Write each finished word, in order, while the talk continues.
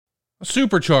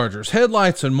Superchargers,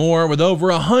 headlights, and more. With over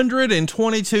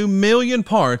 122 million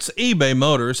parts, eBay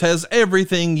Motors has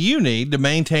everything you need to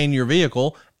maintain your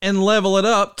vehicle and level it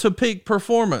up to peak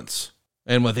performance.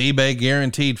 And with eBay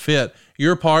Guaranteed Fit,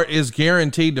 your part is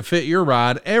guaranteed to fit your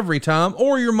ride every time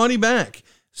or your money back.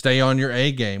 Stay on your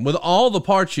A game with all the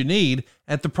parts you need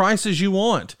at the prices you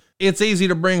want. It's easy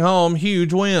to bring home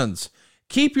huge wins.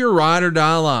 Keep your ride or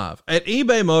die alive at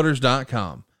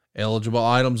ebaymotors.com. Eligible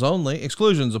items only.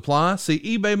 Exclusions apply. See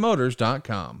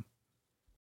ebaymotors.com.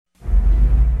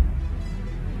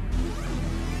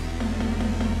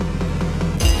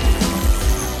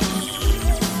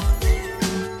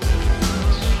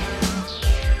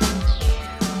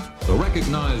 The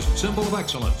recognized symbol of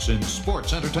excellence in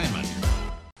sports entertainment.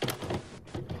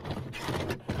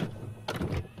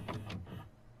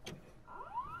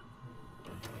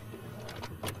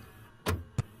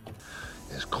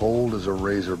 As cold as a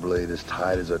razor blade, as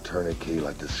tight as a tourniquet,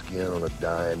 like the skin on a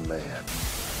dying man.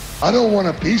 I don't want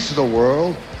a piece of the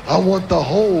world. I want the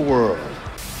whole world.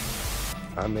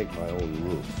 I make my own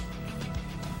rules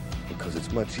because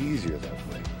it's much easier that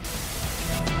way.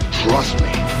 Trust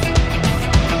me.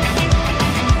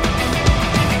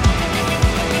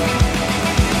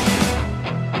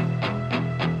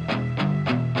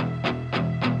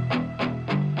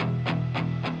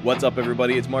 What's up,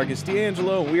 everybody? It's Marcus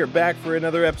D'Angelo, and we are back for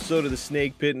another episode of The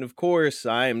Snake Pit. And of course,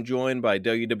 I am joined by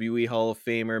WWE Hall of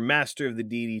Famer, master of the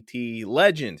DDT,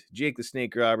 legend, Jake the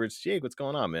Snake Roberts. Jake, what's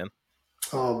going on, man?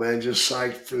 Oh, man, just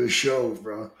psyched for the show,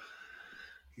 bro.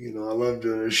 You know, I love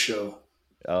doing this show.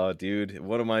 Oh, dude,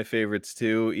 one of my favorites,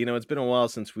 too. You know, it's been a while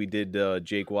since we did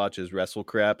Jake Watch's Wrestle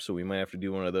Crap, so we might have to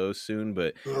do one of those soon.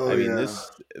 But,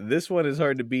 this one is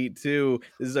hard to beat, too.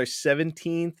 This is our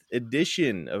 17th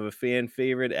edition of a fan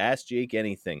favorite, Ask Jake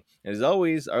Anything. And as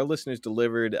always, our listeners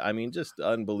delivered, just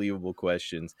unbelievable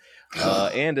questions.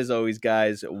 And as always,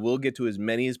 guys, we'll get to as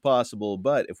many as possible.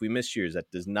 But if we miss yours, that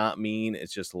does not mean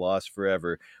it's just lost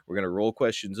forever. We're going to roll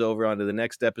questions over onto the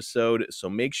next episode. So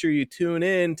make sure you tune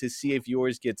in to see if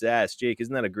yours gets asked. Jake,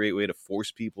 isn't that a great way to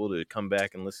force people to come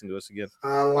back and listen to us again?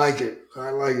 I like it.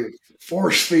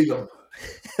 Force feed them.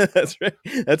 That's right.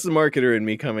 That's the marketer in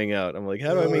me coming out. I'm like,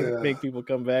 how do I make people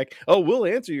come back? Oh, we'll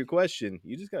answer your question.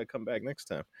 You just got to come back next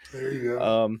time. There you go.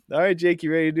 All right, Jake,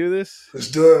 you ready to do this? Let's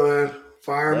do it, man.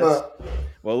 Fire them up.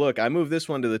 Well, look, I moved this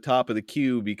one to the top of the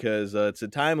queue because it's a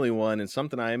timely one and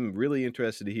something I'm really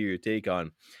interested to hear your take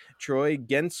on. Troy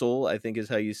Gensel, I think is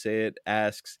how you say it,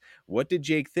 asks, what did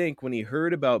Jake think when he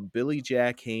heard about Billy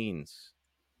Jack Haynes?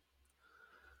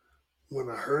 When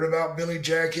I heard about Billy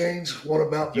Jack Haynes? What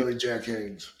about Billy Jack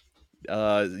Haynes?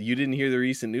 You didn't hear the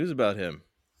recent news about him?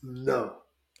 No.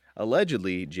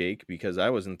 Allegedly, Jake, because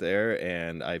I wasn't there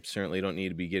and I certainly don't need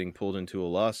to be getting pulled into a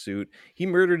lawsuit, he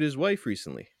murdered his wife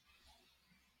recently.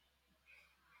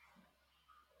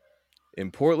 In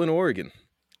Portland, Oregon.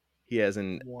 He has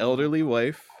an elderly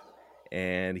wife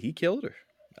and he killed her.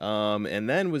 And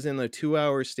then was in a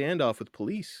 2-hour standoff with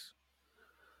police.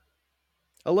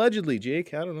 Allegedly,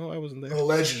 Jake. I don't know. I wasn't there.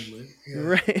 Allegedly. Yeah.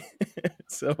 Right.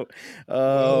 So,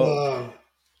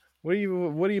 what do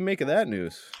you make of that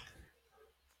news?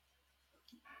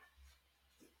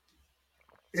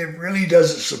 It really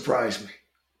doesn't surprise me.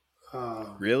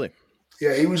 Really?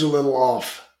 Yeah, he was a little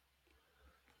off.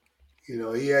 You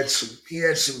know, he had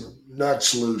some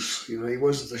nuts loose. You know, he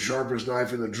wasn't the sharpest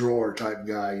knife in the drawer type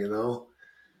guy, you know.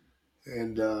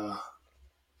 And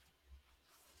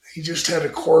he just had a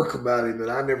quirk about him,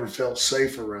 and I never felt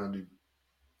safe around him.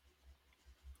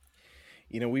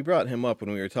 You know, we brought him up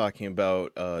when we were talking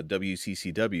about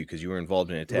WCCW because you were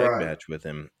involved in a tag match with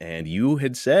him. And you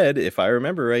had said, if I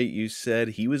remember right, you said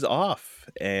he was off.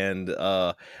 And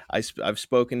I've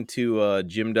spoken to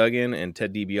Jim Duggan and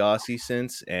Ted DiBiase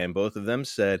since, and both of them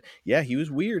said, yeah, he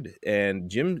was weird. And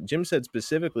Jim said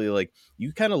specifically, like,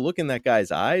 you kind of look in that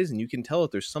guy's eyes and you can tell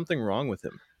that there's something wrong with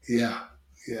him. Yeah,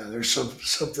 there's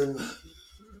something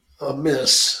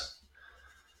amiss.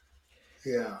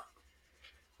 Yeah.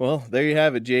 Well, there you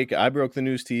have it, Jake. I broke the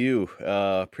news to you.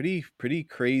 Pretty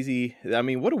crazy. I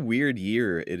mean, what a weird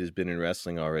year it has been in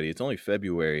wrestling already. It's only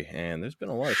February, and there's been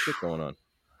a lot of shit going on.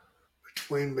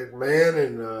 Between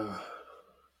McMahon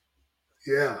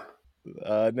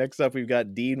and, Next up, we've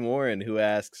got Dean Warren, who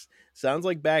asks, sounds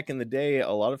like back in the day,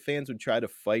 a lot of fans would try to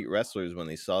fight wrestlers when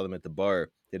they saw them at the bar.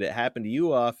 Did it happen to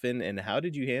you often, and how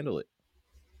did you handle it?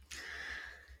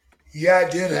 Yeah,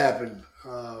 it did happen.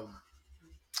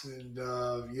 And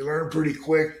you learn pretty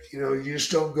quick, you know, you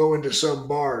just don't go into some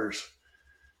bars.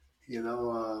 You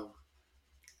know,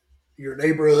 your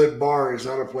neighborhood bar is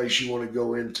not a place you want to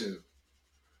go into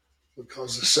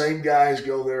because the same guys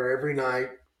go there every night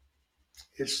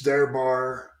It's their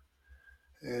bar,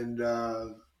 and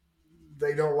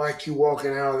they don't like you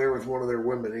walking out of there with one of their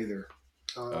women either.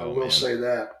 I Oh will man. say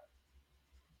that.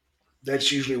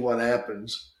 That's usually what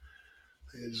happens.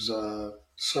 Is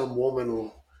some woman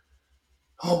will,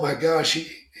 oh my gosh,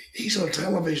 he's on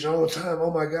television all the time.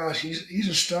 Oh my gosh, he's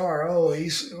a star. Oh,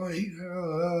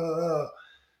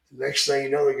 Next thing you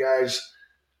know, the guy's,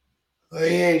 "Oh,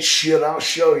 he ain't shit. I'll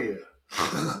show you."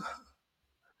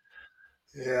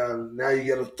 Yeah, now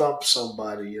you got to thump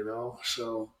somebody, you know.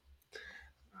 So,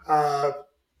 uh,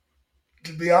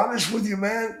 to be honest with you,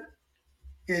 man,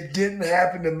 it didn't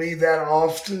happen to me that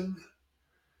often.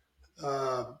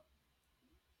 Uh,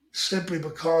 Simply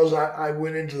because I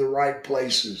went into the right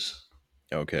places.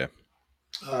 Okay.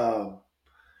 Um,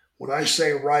 when I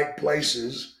say right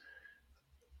places,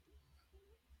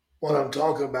 what I'm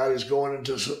talking about is going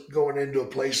into a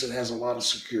place that has a lot of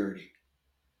security.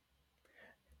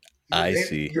 I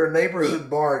see. Your neighborhood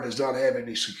bar does not have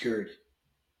any security.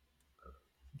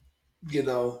 You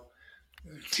know,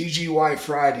 TGY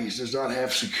Fridays does not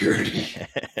have security,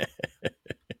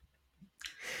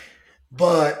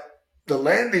 but the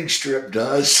landing strip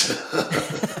does.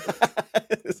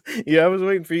 Yeah, I was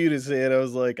waiting for you to say it. I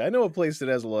was like, I know a place that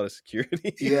has a lot of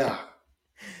security. Yeah,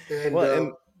 and Well,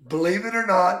 and believe it or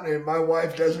not, and my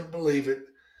wife doesn't believe it,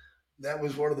 that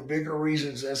was one of the bigger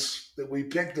reasons that we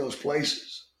picked those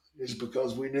places, is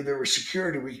because we knew there was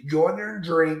security. We could go in there and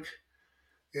drink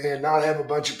and not have a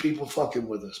bunch of people fucking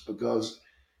with us. Because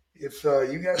if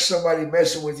you got somebody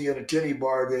messing with you in a titty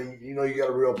bar, then you know you got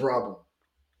a real problem.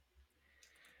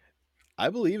 I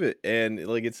believe it. And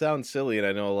like it sounds silly, and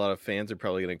I know a lot of fans are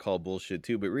probably gonna call bullshit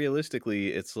too, but realistically,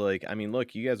 it's like, I mean,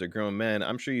 look, you guys are grown men.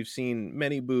 I'm sure you've seen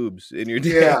many boobs in your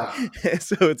day. Yeah,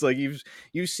 So it's like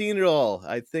you've seen it all.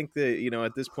 I think that,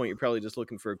 at this point you're probably just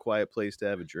looking for a quiet place to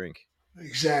have a drink.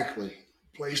 exactly.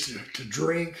 Place to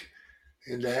drink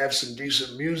and to have some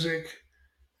decent music,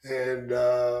 and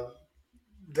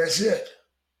that's it.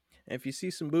 And if you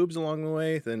see some boobs along the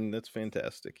way, then that's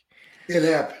fantastic. It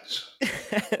happens.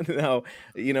 Now,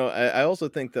 I also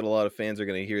think that a lot of fans are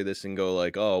going to hear this and go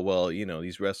like, oh, well,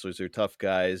 these wrestlers are tough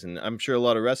guys. And I'm sure a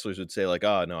lot of wrestlers would say like,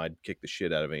 oh, no, I'd kick the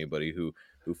shit out of anybody who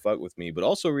fuck with me. But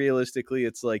also realistically,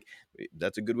 it's like,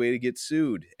 that's a good way to get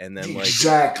sued. And then like,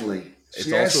 Exactly. it's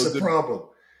See, that's also a the good, problem.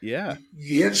 yeah.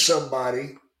 You hit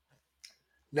somebody,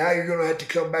 now you're going to have to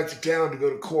come back to town to go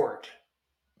to court.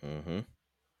 Mm-hmm.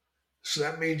 So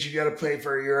that means you got to pay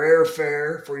for your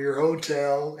airfare, for your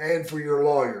hotel, and for your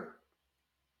lawyer.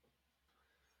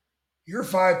 You're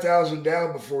 5,000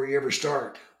 down before you ever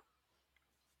start.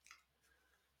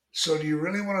 So do you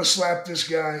really want to slap this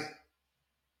guy?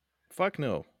 Fuck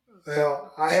no.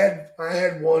 Well, I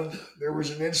had one. There was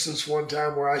an instance one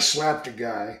time where I slapped a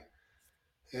guy,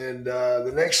 and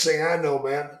the next thing I know,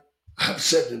 man, I'm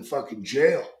sitting in fucking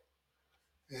jail,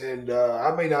 and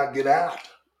I may not get out.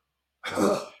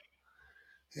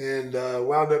 And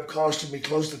wound up costing me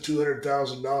close to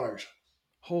 $200,000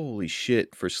 Holy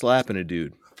shit, for slapping a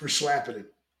dude. for slapping him.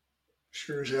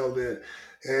 Sure as hell did.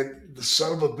 And the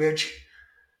son of a bitch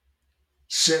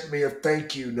sent me a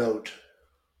thank you note.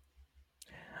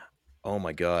 Oh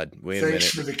my God. Wait a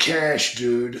Thanks minute. for the cash,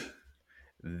 dude.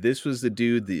 This was the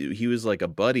dude that he was like a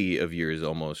buddy of yours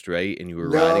almost, right? And you were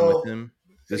riding with No, him?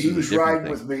 This he was a was different riding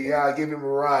thing. with me. Yeah, I gave him a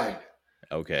ride.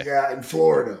 Okay. Yeah, in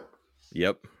Florida.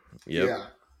 Yep. Yeah.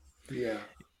 Yeah.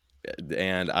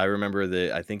 And I remember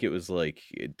that I think it was like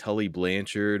Tully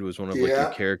Blanchard was one of like your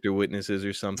Yeah. character witnesses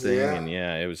or something. Yeah. And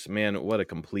yeah, it was, man, what a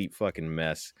complete fucking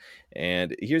mess.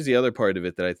 And here's the other part of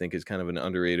it that I think is kind of an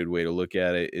underrated way to look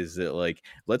at it is that, like,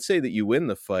 let's say that you win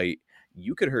the fight,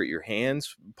 you could hurt your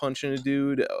hands punching a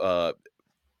dude.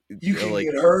 You can Like,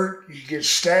 get hurt. You can get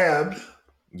stabbed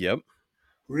yep.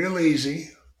 real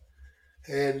easy.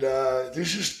 And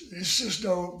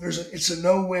it's a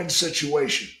no-win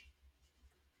situation.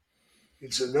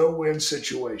 It's a no-win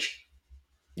situation.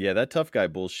 Yeah, that tough guy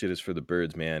bullshit is for the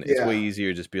birds, man. It's way Yeah.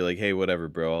 easier to just be like, hey, whatever,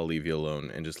 bro, I'll leave you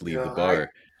alone and just You leave the know,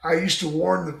 bar. I used to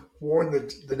warn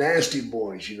the nasty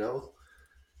boys, you know.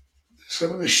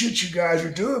 Some of the shit you guys are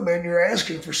doing, man, you're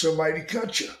asking for somebody to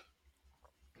cut you.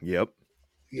 Yep.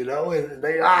 You know, and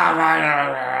they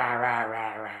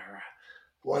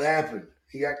what happened?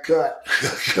 He got cut.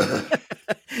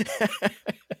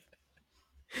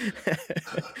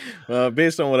 Well,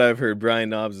 based on what I've heard, Brian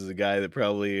Knobs is a guy that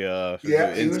probably Yeah,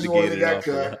 he was the one that instigated an got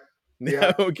awful lot. cut.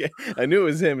 Yeah. Okay. I knew it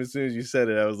was him as soon as you said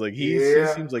it. I was like, he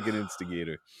Yeah. seems like an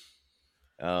instigator.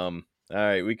 All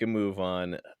right, we can move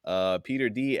on. Peter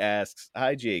D asks,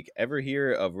 hi Jake, ever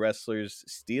hear of wrestlers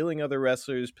stealing other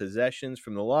wrestlers' possessions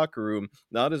from the locker room,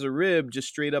 not as a rib, just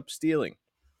straight up stealing?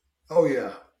 Oh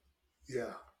yeah.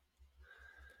 Yeah.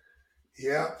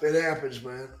 Yeah, it happens,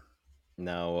 man.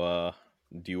 Now,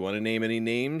 do you want to name any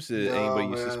names? No, Anybody you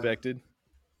man. suspected?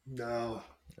 No,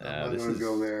 I'm not This going to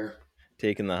go is there.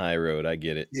 taking the high road. I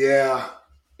get it. Yeah.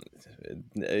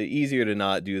 Easier to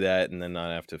not do that and then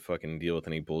not have to fucking deal with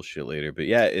any bullshit later. But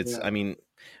yeah, I mean,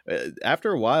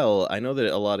 after a while, I know that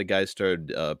a lot of guys started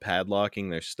padlocking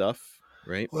their stuff,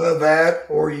 right? Well, that,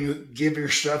 or you give your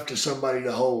stuff to somebody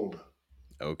to hold,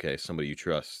 Okay, somebody you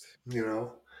trust. you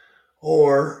know,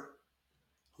 or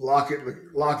lock it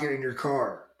in your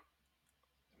car.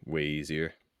 Way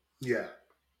easier. Yeah.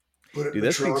 Put it Dude, in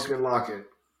the trunk and lock it.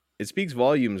 It speaks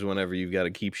volumes whenever you've got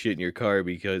to keep shit in your car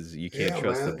because you can't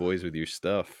trust the man. boys with your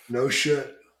stuff. No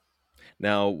shit.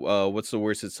 Now, what's the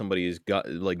worst that somebody has got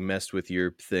like messed with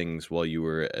your things while you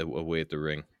were away at the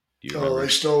ring? Do you remember? They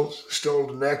stole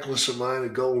a necklace of mine, a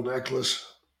gold necklace.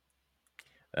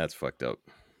 That's fucked up.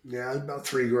 Yeah, about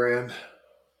 $3,000.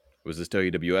 Was this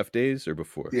WWF days or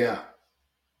before? Yeah.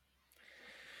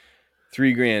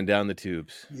 $3,000 down the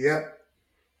tubes. Yep.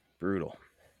 Brutal.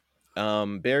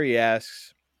 Barry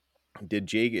asks, did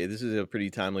Jake, this is a pretty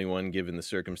timely one given the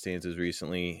circumstances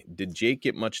recently, did Jake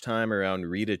get much time around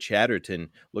Rita Chatterton?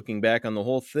 Looking back on the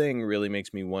whole thing really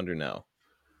makes me wonder now.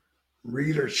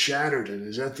 Rita Chatterton,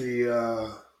 is that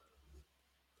the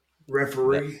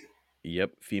referee?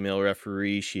 Yep, female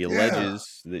referee. She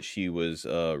alleges that she was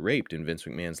raped in Vince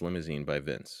McMahon's limousine by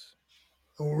Vince.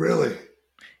 Oh, really?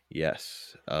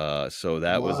 Yes. So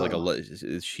that was like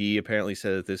she apparently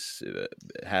said that this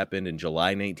happened in July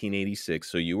 1986.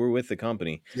 So you were with the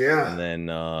company. Yeah. And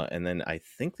then I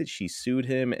think that she sued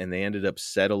him and they ended up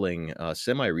settling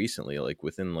semi recently, like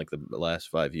within like the last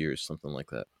 5 years, something like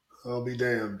that. I'll be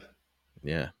damned.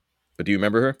 Yeah. But do you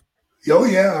remember her? Oh,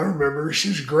 yeah, I remember her. She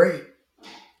was great.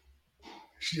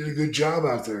 She did a good job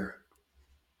out there.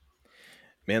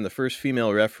 Man, the first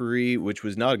female referee, which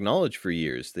was not acknowledged for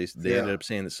years. They ended up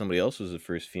saying that somebody else was the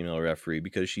first female referee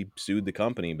because she sued the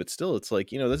company. But still, it's like,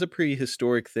 that's a pretty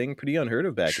historic thing, pretty unheard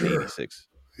of back in 86.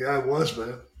 Yeah, it was,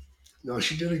 man. No,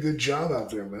 she did a good job out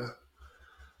there, man.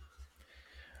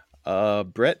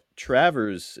 Brett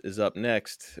Travers is up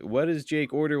next. What does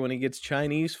Jake order when he gets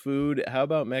Chinese food? How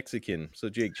about Mexican? So,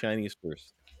 Jake, Chinese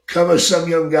first. Come as some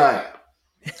young guy.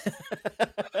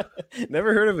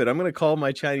 Never heard of it. I'm going to call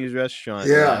my Chinese restaurant.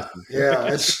 Yeah,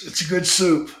 it's a good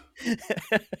soup.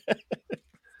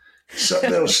 something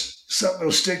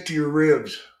that'll stick to your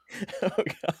ribs. Oh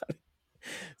God!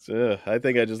 So I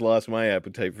think I just lost my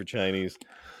appetite for Chinese.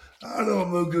 I know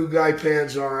Mugu Gai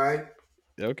Pan's all right.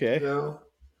 Okay.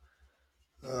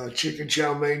 Chicken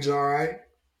chow mein's all right.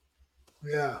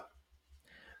 Yeah.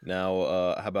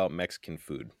 Now, how about Mexican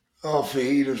food? Oh,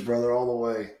 fajitas, brother, all the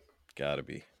way. Gotta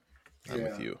be. I'm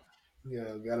with you.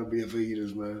 Yeah, gotta be a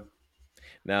fajitas, man.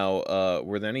 Now,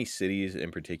 were there any cities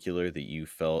in particular that you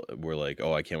felt were like,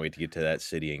 oh, I can't wait to get to that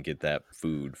city and get that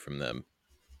food from them?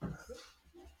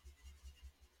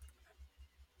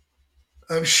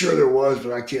 I'm sure there was,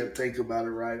 but I can't think about it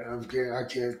right. I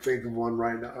can't think of one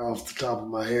right now off the top of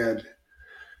my head.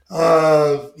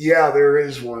 Yeah, there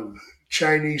is one.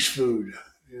 Chinese food.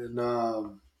 And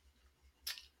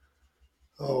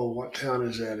what town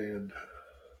is that in?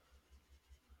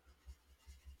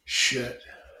 Shit.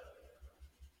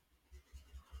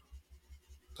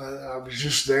 I was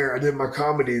just there. I did my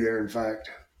comedy there, in fact.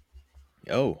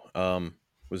 Oh,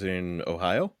 was it in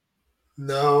Ohio?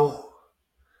 No.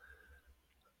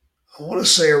 I want to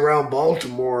say around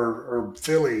Baltimore or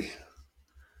Philly.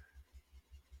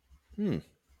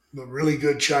 But really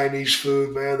good Chinese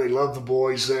food, man. They love the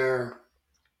boys there.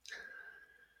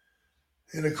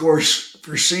 And of course,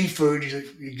 for seafood,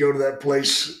 you go to that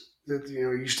place that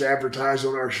used to advertise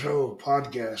on our show,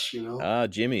 podcast.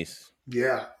 Jimmy's.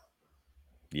 Yeah.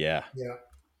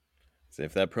 So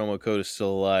if that promo code is still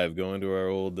alive, go into our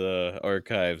old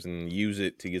archives and use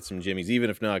it to get some Jimmy's. Even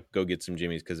if not, go get some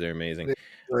Jimmy's because they're amazing.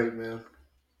 Great, man.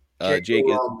 Jake,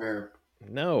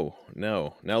 no.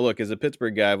 Now look, as a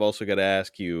Pittsburgh guy, I've also got to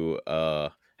ask you: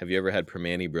 have you ever had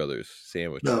Primanti Brothers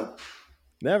sandwich? No.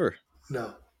 Never.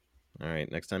 No. All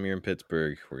right. Next time you're in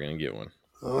Pittsburgh, we're gonna get one.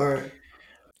 All right.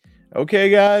 Okay,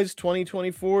 guys,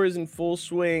 2024 is in full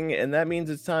swing, and that means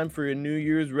it's time for a New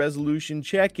Year's resolution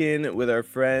check-in with our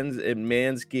friends at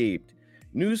Manscaped.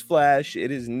 Newsflash,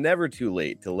 it is never too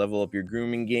late to level up your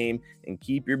grooming game and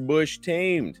keep your bush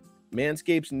tamed.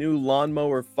 Manscaped's new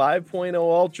Lawnmower 5.0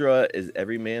 Ultra is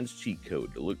every man's cheat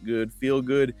code to look good, feel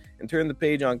good, and turn the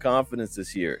page on confidence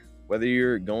this year. Whether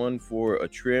you're going for a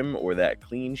trim or that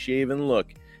clean-shaven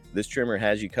look, this trimmer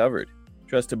has you covered.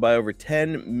 Trusted by over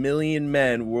 10 million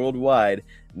men worldwide,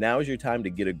 now is your time to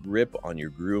get a grip on your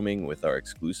grooming with our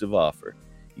exclusive offer.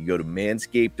 You go to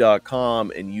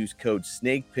manscaped.com and use code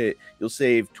SNAKEPIT. You'll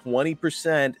save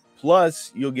 20%,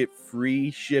 plus you'll get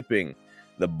free shipping.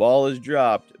 The ball is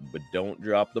dropped, but don't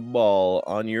drop the ball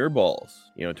on your balls.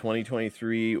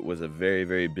 2023 was a very,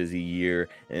 very busy year.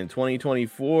 And in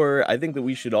 2024, I think that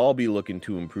we should all be looking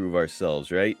to improve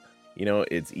ourselves, right?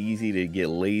 It's easy to get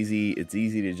lazy. It's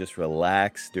easy to just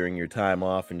relax during your time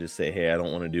off and just say, hey, I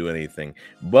don't want to do anything.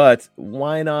 But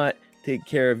why not take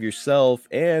care of yourself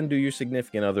and do your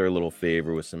significant other a little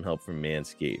favor with some help from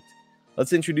Manscaped?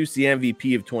 Let's introduce the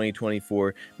MVP of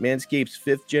 2024, Manscaped's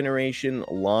 5th generation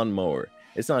lawnmower.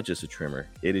 It's not just a trimmer,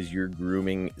 it is your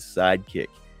grooming sidekick.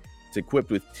 It's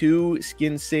equipped with 2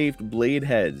 skin-safe blade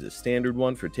heads, a standard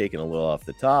one for taking a little off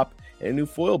the top, and a new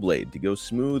foil blade to go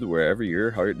smooth wherever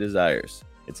your heart desires.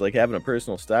 It's like having a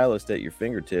personal stylist at your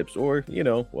fingertips or,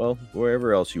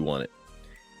 wherever else you want it.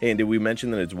 Hey, and did we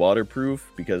mention that it's waterproof?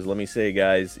 Because let me say,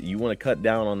 guys, you want to cut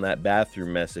down on that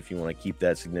bathroom mess if you want to keep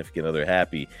that significant other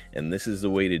happy, and this is the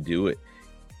way to do it.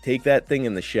 Take that thing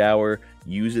in the shower,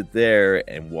 use it there,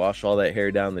 and wash all that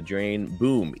hair down the drain.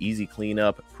 Boom, easy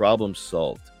cleanup, problem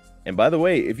solved. And by the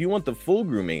way, if you want the full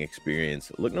grooming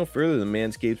experience, look no further than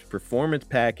Manscaped's Performance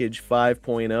Package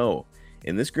 5.0.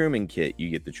 In this grooming kit,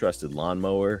 you get the trusted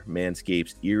lawnmower,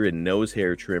 Manscaped's ear and nose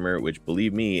hair trimmer, which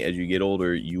believe me, as you get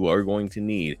older, you are going to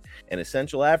need, and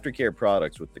essential aftercare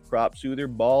products with the Crop Soother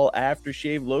Ball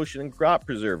Aftershave Lotion and Crop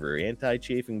Preserver,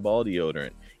 anti-chafing ball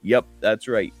deodorant. Yep, that's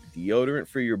right, deodorant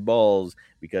for your balls,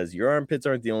 because your armpits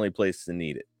aren't the only place to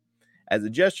need it. As a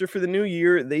gesture for the new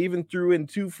year, they even threw in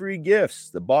 2 free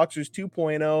gifts, the Boxers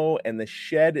 2.0 and the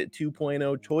Shed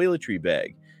 2.0 toiletry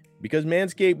bag. Because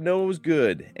Manscaped knows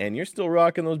good, and you're still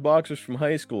rocking those boxers from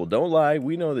high school. Don't lie,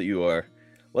 we know that you are.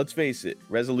 Let's face it,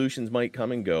 resolutions might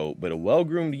come and go, but a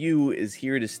well-groomed you is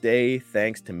here to stay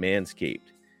thanks to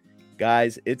Manscaped.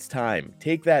 Guys, it's time.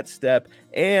 Take that step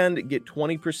and get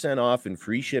 20% off and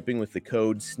free shipping with the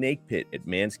code SNAKEPIT at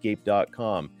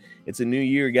manscaped.com. It's a new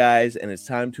year, guys, and it's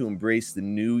time to embrace the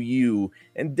new you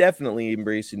and definitely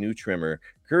embrace a new trimmer,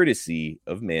 courtesy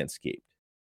of Manscaped.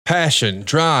 Passion,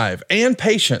 drive, and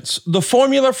patience. The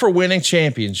formula for winning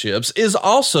championships is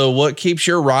also what keeps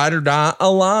your ride or die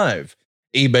alive.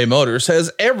 eBay Motors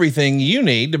has everything you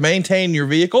need to maintain your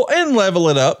vehicle and level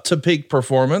it up to peak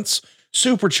performance.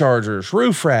 Superchargers,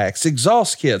 roof racks,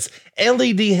 exhaust kits,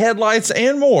 LED headlights,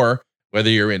 and more.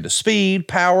 Whether you're into speed,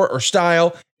 power, or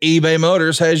style, eBay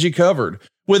Motors has you covered.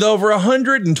 With over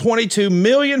 122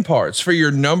 million parts for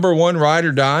your number one ride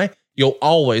or die, you'll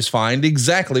always find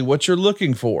exactly what you're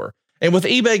looking for. And with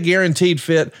eBay Guaranteed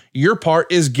Fit, your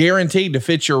part is guaranteed to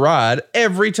fit your ride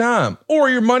every time, or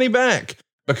your money back.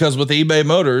 Because with eBay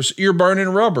Motors, you're burning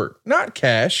rubber, not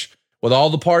cash. With all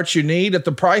the parts you need at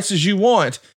the prices you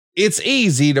want, it's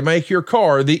easy to make your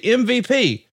car the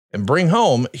MVP and bring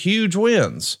home huge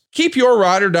wins. Keep your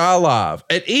ride or die alive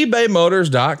at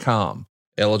ebaymotors.com.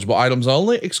 Eligible items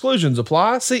only. Exclusions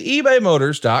apply. See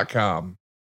ebaymotors.com.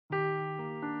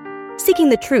 Seeking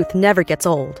the truth never gets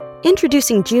old.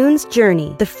 Introducing June's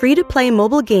Journey, the free-to-play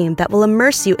mobile game that will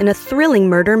immerse you in a thrilling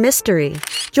murder mystery.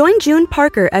 Join June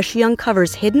Parker as she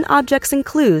uncovers hidden objects and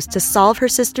clues to solve her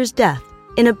sister's death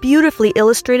in a beautifully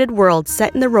illustrated world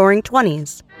set in the Roaring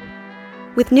 '20s.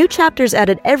 With new chapters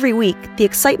added every week, the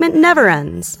excitement never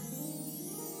ends.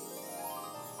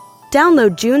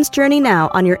 Download June's Journey now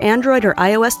on your Android or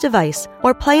iOS device,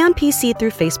 or play on PC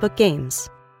through Facebook Games.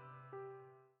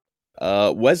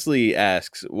 Wesley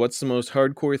asks, what's the most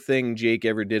hardcore thing Jake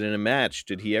ever did in a match?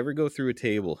 Did he ever go through a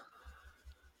table?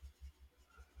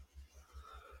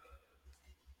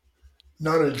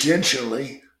 Not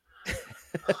intentionally.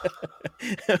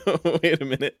 Wait a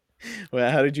minute.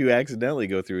 Well, how did you accidentally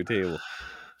go through a table?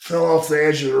 Fell off the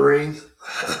edge of the ring.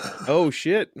 Oh,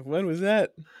 shit. When was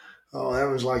that? Oh, that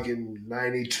was like in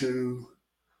 92.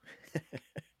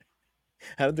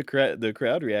 How did the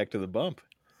crowd react to the bump?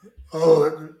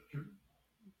 Oh,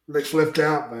 they flipped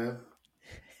out, man.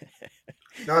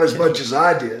 Not as much as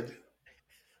I did.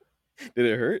 Did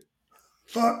it hurt?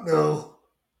 Fuck no.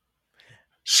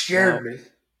 Scared me.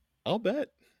 I'll bet.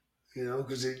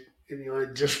 Because it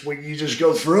just when you just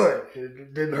go through it,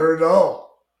 it didn't hurt at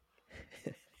all.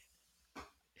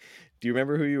 Do you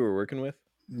remember who you were working with?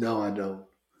 No, I don't.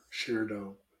 Sure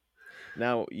don't.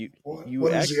 Now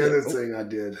what is the other thing I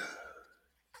did?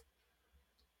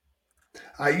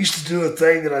 I used to do a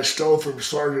thing that I stole from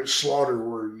Sergeant Slaughter,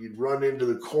 where you'd run into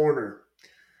the corner,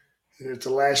 and at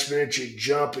the last minute you'd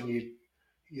jump and you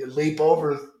leap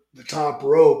over the top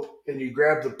rope and you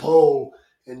grab the pole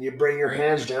and you bring your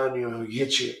hands down. You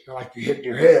hit you like you're hitting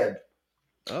your head.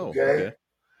 Oh, okay.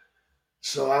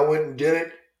 So I went and did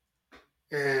it,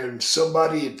 and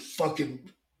somebody had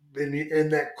fucking in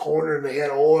that corner and they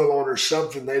had oil on or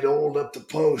something. They'd oiled up the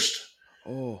post.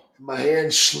 Oh, My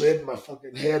hand slid. My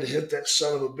fucking head hit that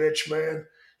son of a bitch, man.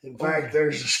 In fact,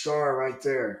 there's a scar right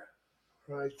there.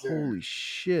 Right there. holy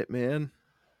shit, man.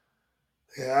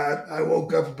 Yeah, I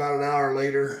woke up about an hour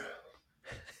later.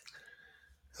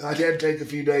 I had to take a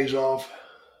few days off.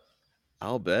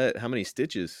 I'll bet. How many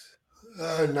stitches?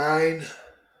 9.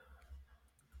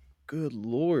 Good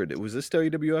Lord. Was this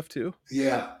WWF too?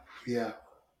 Yeah.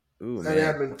 Ooh, That man.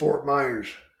 happened in Fort Myers.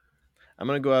 I'm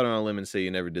going to go out on a limb and say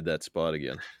you never did that spot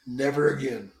again. Never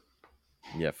again.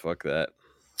 Yeah, fuck that.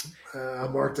 I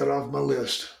marked that off my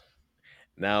list.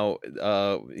 Now,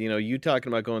 you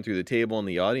talking about going through the table and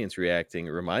the audience reacting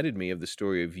reminded me of the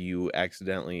story of you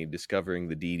accidentally discovering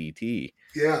the DDT.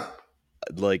 Yeah.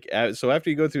 Like, so after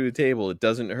you go through the table, it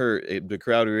doesn't hurt. The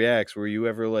crowd reacts. Were you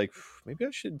ever like, maybe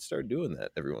I should start doing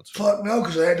that every once in a while? Fuck no,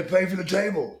 because I had to pay for the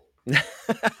table.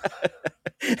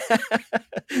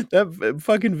 That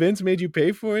fucking Vince made you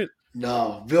pay for it?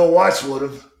 No, Bill Watts would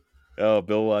have. Oh,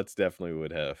 Bill Watts definitely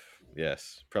would have.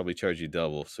 Yes, probably charge you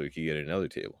double so you could get another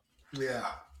table. Yeah.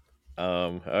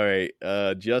 All right.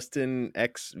 Justin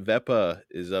X Vepa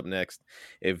is up next.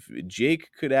 If Jake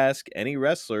could ask any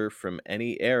wrestler from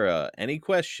any era any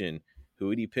question, who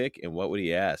would he pick and what would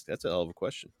he ask? That's a hell of a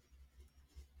question.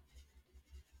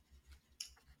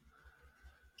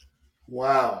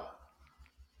 Wow.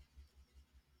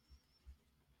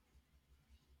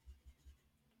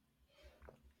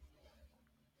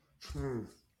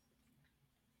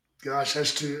 Gosh,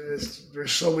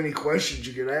 there's so many questions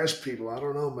you could ask people. I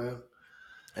don't know, man.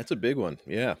 That's a big one.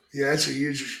 Yeah. Yeah, that's a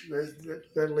huge,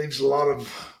 that leaves a lot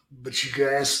of, but you could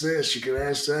ask this, you could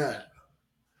ask that.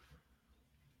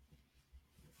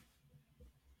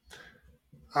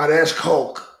 I'd ask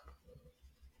Hulk.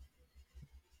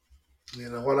 You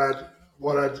know,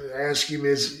 what I'd ask him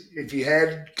is, if you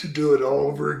had to do it all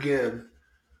over again,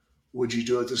 would you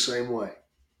do it the same way?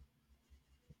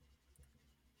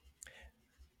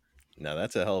 Now,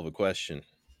 that's a hell of a question.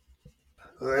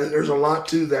 There's a lot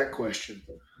to that question.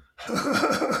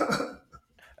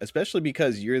 Especially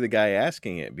because you're the guy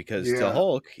asking it. Because to Yeah.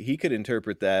 Hulk, he could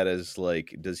interpret that as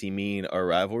like, does he mean our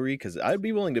rivalry? Because I'd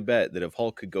be willing to bet that if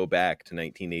Hulk could go back to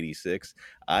 1986,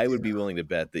 I would be willing to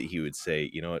bet that he would say,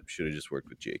 you know what, should have just worked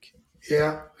with Jake.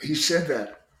 Yeah, he said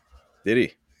that. Did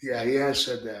he? Yeah, he has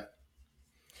said that.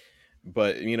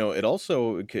 But, it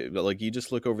also, like, you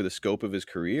just look over the scope of his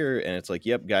career and it's like,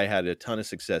 yep, guy had a ton of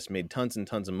success, made tons and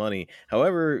tons of money.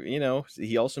 However,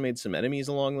 he also made some enemies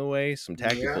along the way, some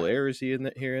tactical errors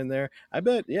here and there. I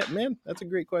bet, yeah, man, that's a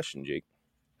great question, Jake.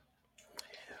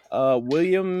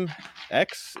 William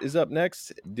X is up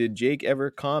next. Did Jake ever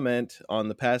comment on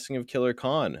the passing of Killer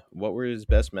Khan? What were his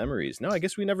best memories? No, I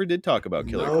guess we never did talk about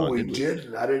Killer Khan. No, we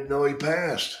didn't. I didn't know he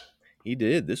passed. He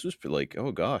did. This was for like,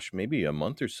 oh gosh, maybe a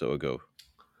month or so ago.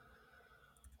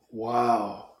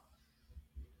 Wow.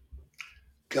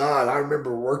 God, I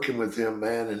remember working with him,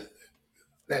 man, and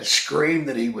that scream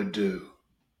that he would do.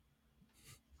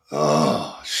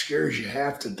 Oh, scares you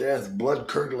half to death.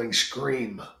 Blood-curdling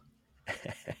scream.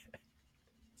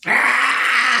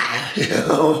 Ah!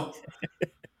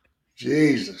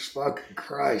 Jesus fucking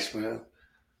Christ, man.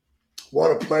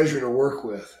 What a pleasure to work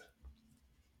with.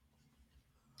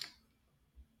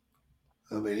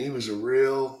 I mean, he was a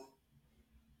real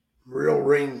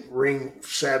ring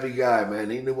savvy guy, man.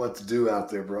 He knew what to do out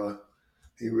there, bro.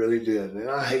 He really did. And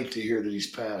I hate to hear that he's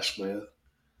passed, man.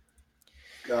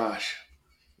 Gosh.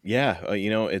 Yeah,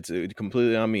 it's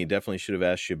completely on me. Definitely should have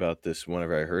asked you about this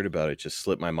whenever I heard about it. Just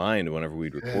slipped my mind whenever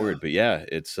we'd record. Yeah. But yeah,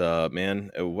 it's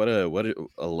man, what a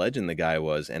legend the guy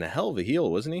was, and a hell of a heel,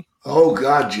 wasn't he? Oh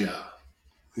God, yeah.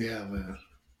 Yeah, man.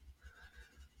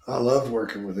 I loved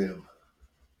working with him.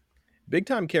 Big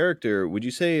time character. Would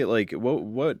you say, like,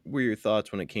 what were your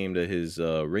thoughts when it came to his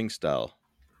ring style?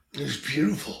 It was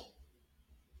beautiful.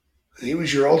 He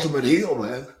was your ultimate heel,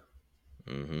 man.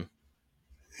 Mm-hmm.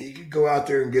 He could go out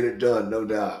there and get it done, no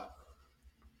doubt.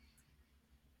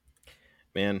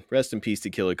 Man, rest in peace to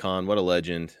Killer Khan. What a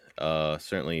legend.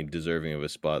 Certainly deserving of a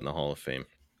spot in the Hall of Fame.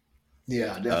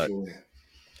 Yeah, definitely.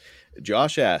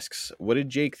 Josh asks, what did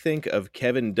Jake think of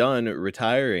Kevin Dunn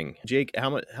retiring? Jake, how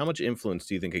much influence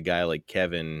do you think a guy like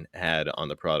Kevin had on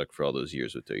the product for all those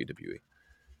years with WWE?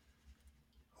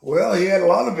 Well, he had a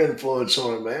lot of influence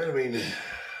on it, man. I mean,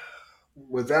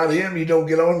 without him, you don't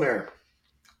get on there.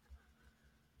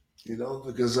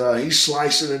 Because he's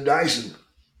slicing and dicing.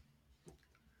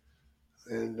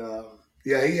 And,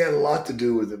 yeah, he had a lot to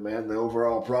do with it, man, the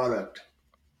overall product.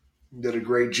 He did a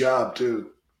great job, too.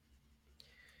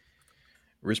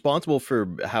 responsible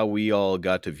for how we all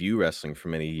got to view wrestling for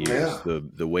many years, Yeah.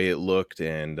 the way it looked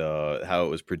and how it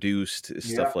was produced, Yeah.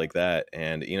 stuff like that.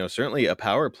 And certainly a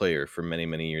power player for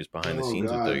many years behind the Oh scenes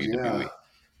of God, WWE.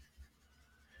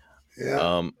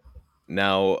 yeah.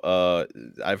 Now,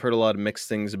 I've heard a lot of mixed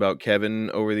things about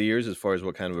Kevin over the years as far as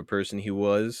what kind of a person he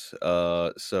was.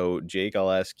 So Jake,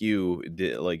 I'll ask you,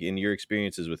 like in your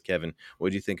experiences with Kevin, what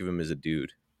do you think of him as a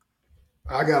dude?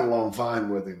 I got along fine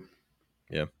with him.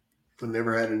 Yeah. I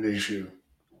never had an issue.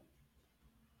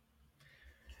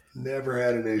 Never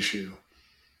had an issue.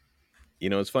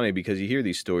 It's funny because you hear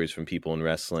these stories from people in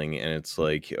wrestling, and it's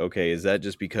like, okay, is that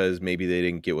just because maybe they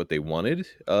didn't get what they wanted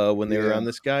when they were Yeah. on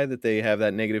this guy that they have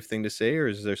that negative thing to say, or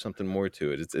is there something more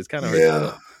to it? It's kind of hard to Yeah,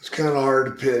 tell. it's kind of hard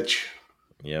to pitch.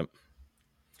 Yep.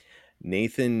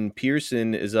 Nathan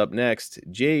Pearson is up next.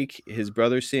 Jake, his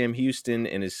brother Sam Houston,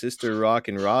 and his sister Rock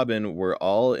and Robin were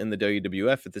all in the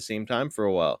WWF at the same time for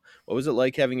a while. What was it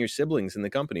like having your siblings in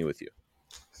the company with you?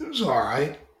 It was all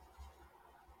right.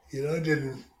 It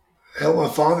didn't. Hell, my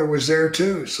father was there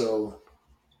too, so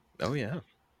Oh, yeah.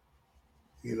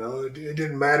 it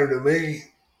didn't matter to me.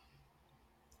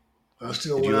 I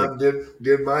still Did went you out and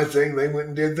did my thing. They went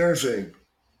and did their thing.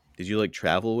 Did you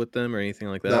travel with them or anything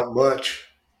like that? Not much.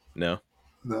 No.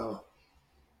 No.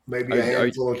 Maybe a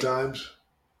handful of times.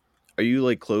 Are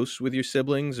you close with your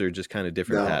siblings or just kind of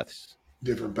different paths?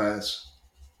 Different paths.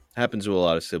 Happens to a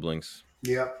lot of siblings.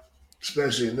 Yep.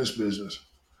 Especially in this business.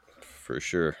 For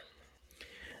sure.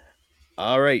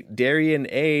 All right. Darian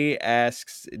A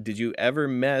asks, did you ever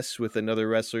mess with another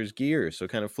wrestler's gear? So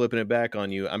kind of flipping it back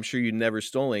on you. I'm sure you never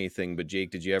stole anything, but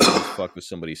Jake, did you ever just fuck with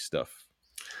somebody's stuff?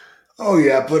 Oh,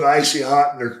 yeah. I put icy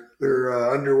hot in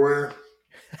their underwear.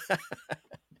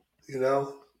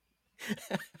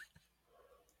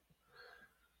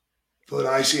 Put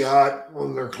icy hot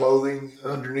on their clothing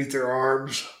underneath their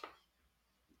arms.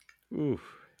 Ooh.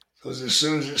 Because as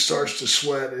soon as it starts to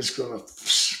sweat, it's going to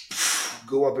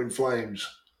go up in flames.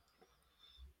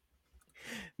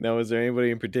 Now, is there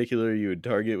anybody in particular you would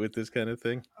target with this kind of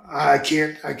thing? I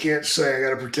can't say. I got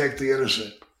to protect the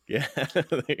innocent. Yeah,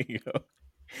 there you go.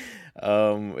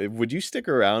 Would you stick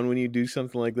around when you do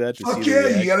something like that? Fuck yeah,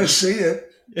 you got to see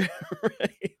it. Yeah,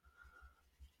 right.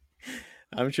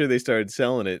 I'm sure they started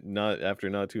selling it not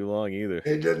too long either.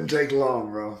 It didn't take long,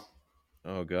 bro.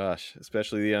 Oh gosh,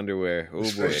 especially the underwear. Oh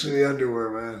especially boy. The underwear,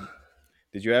 man.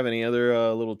 Did you have any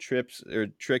other little trips or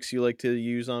tricks you like to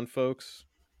use on folks?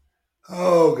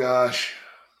 Oh gosh.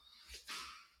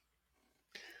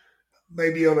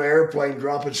 Maybe on an airplane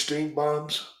dropping stink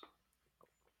bombs.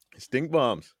 Stink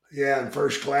bombs. Yeah, in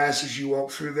first class as you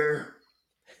walk through there.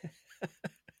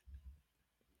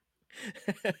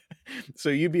 So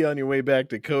you'd be on your way back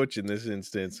to coach in this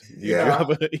instance. You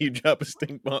drop a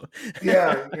stink bomb.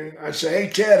 Yeah, I say, hey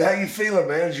Ted, how you feeling,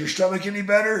 man? Is your stomach any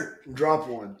better? And drop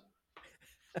one.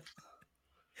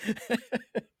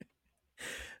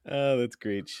 Oh, that's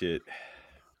great shit.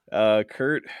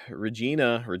 Kurt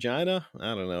Regina, I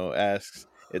don't know, asks,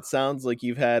 it sounds like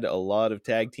you've had a lot of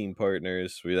tag team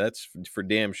partners. That's for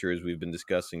damn sure, as we've been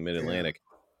discussing Mid-Atlantic.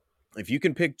 Yeah. If you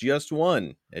can pick just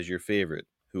one as your favorite,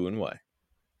 who and why?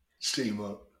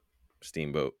 Steamboat.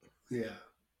 Yeah.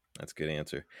 That's a good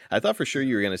answer. I thought for sure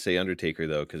you were going to say Undertaker,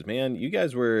 though, because, man, you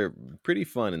guys were pretty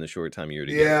fun in the short time you were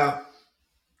together.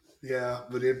 Yeah,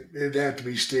 but it'd have to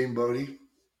be Steamboat.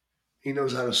 He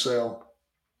knows how to sell.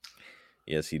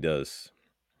 Yes, he does.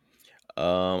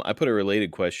 I put a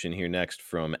related question here next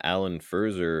from Alan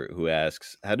Furzer, who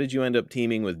asks, how did you end up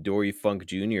teaming with Dory Funk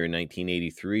Jr. in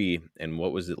 1983, and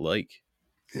what was it like?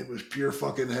 It was pure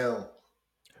fucking hell.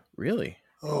 Really?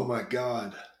 Oh, my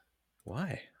God.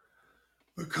 Why?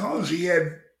 Because he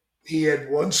had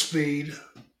one speed,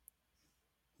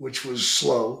 which was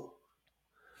slow.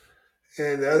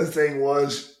 And the other thing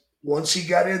was, once he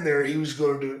got in there, he was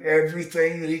going to do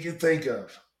everything that he could think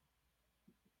of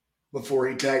before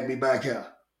he tagged me back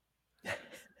out.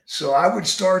 So I would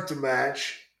start the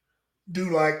match,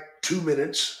 do 2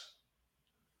 minutes,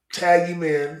 tag him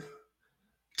in.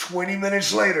 20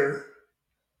 minutes later,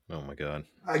 oh my God,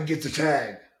 I'd get the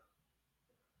tag.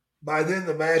 By then,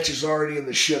 the match is already in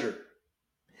the shitter.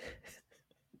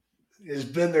 It's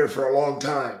been there for a long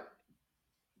time.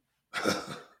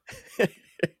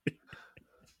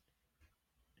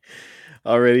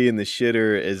 Already in the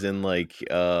shitter, as in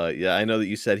I know that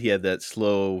you said he had that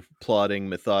slow, plodding,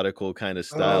 methodical kind of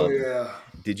style. Oh yeah.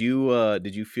 Did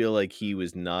you feel like he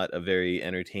was not a very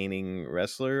entertaining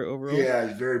wrestler overall? Yeah,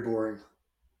 he's very boring.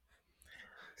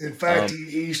 In fact,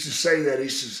 he used to say that. He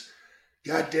says,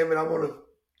 "God damn it, I want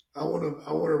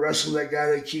to wrestle that guy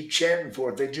they keep chanting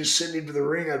for. If they just send him to the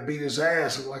ring, I'd beat his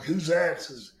ass." I'm like, "Who's that?" He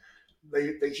says,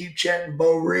 They keep chanting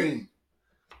Bo Ring.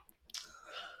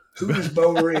 Who is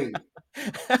Bo Ring?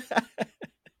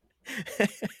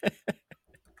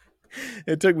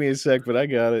 It took me a sec, but I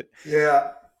got it.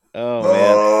 Yeah. Oh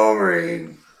Bo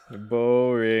Ring. man,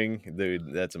 Bo Ring,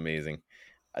 dude, that's amazing.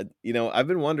 I've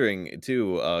been wondering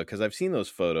too, because I've seen those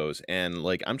photos, and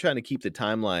like I'm trying to keep the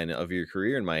timeline of your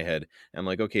career in my head. I'm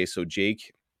like, okay, so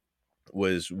Jake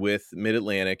was with Mid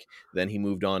Atlantic, then he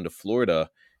moved on to Florida,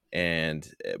 and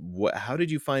how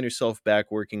did you find yourself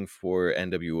back working for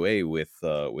NWA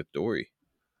with Dory?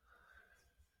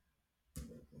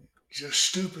 Just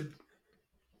stupid.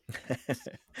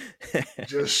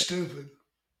 Just stupid.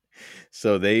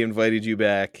 So they invited you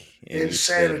back. And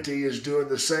Insanity is doing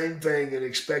the same thing and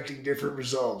expecting different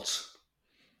results.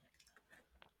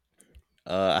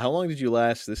 How long did you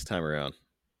last this time around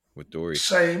with Dory?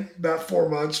 Same, about 4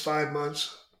 months, 5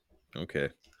 months. Okay.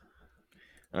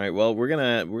 All right. Well, we're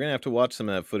gonna have to watch some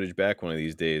of that footage back one of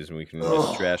these days, and we can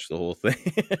just trash the whole thing.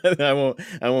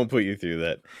 I won't put you through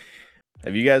that.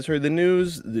 Have you guys heard the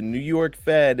news? The New York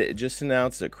Fed just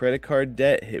announced that credit card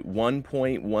debt hit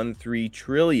 1.13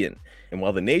 trillion. And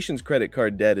while the nation's credit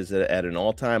card debt is at an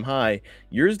all-time high,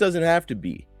 yours doesn't have to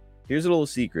be. Here's a little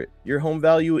secret. Your home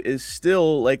value is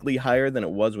still likely higher than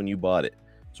it was when you bought it.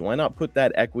 So why not put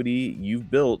that equity you've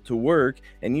built to work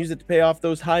and use it to pay off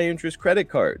those high-interest credit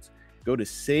cards? Go to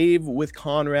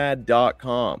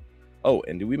savewithconrad.com. Oh,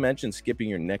 and did we mention skipping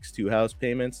your next 2 house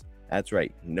payments? That's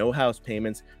right, no house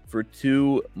payments for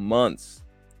 2 months.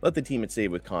 Let the team at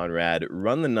Save with Conrad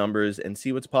run the numbers and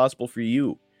see what's possible for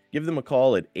you. Give them a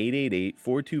call at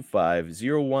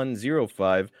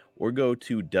 888-425-0105 or go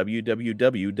to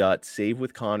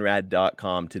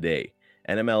www.savewithconrad.com today.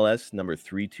 NMLS number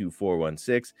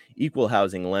 32416, equal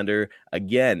housing lender.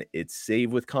 Again, it's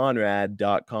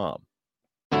savewithconrad.com.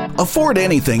 Afford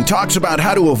Anything talks about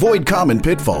how to avoid common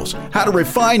pitfalls, how to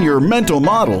refine your mental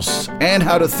models, and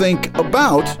how to think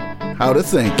about how to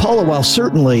think. Paula, while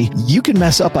certainly you can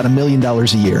mess up on $1 million a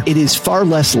year, it is far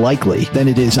less likely than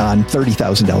it is on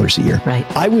 $30,000 a year. Right.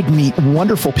 I would meet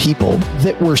wonderful people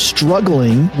that were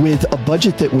struggling with a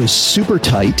budget that was super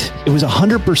tight. It was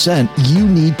 100% you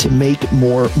need to make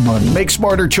more money. Make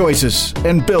smarter choices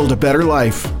and build a better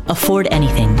life. Afford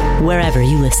Anything, wherever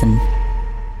you listen.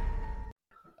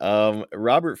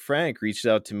 Robert Frank reached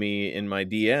out to me in my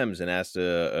DMs and asked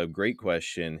a great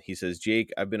question. He says,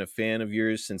 Jake, I've been a fan of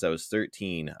yours since I was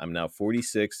 13. I'm now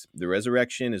 46. The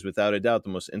Resurrection is without a doubt the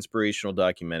most inspirational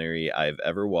documentary I've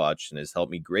ever watched and has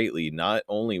helped me greatly, not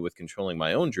only with controlling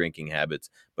my own drinking habits,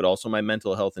 but also my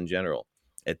mental health in general.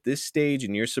 At this stage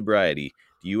in your sobriety,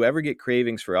 do you ever get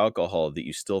cravings for alcohol that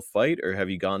you still fight, or have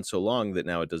you gone so long that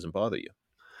now it doesn't bother you?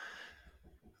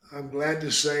 I'm glad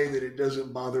to say that it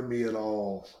doesn't bother me at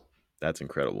all. That's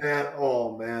incredible. At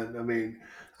all, man. I mean,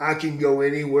 I can go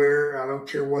anywhere. I don't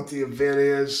care what the event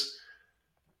is.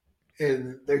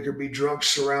 And there could be drunks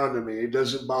surrounding me. It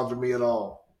doesn't bother me at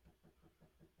all.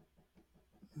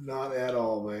 Not at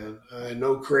all, man.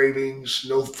 No cravings,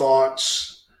 no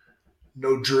thoughts,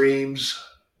 no dreams.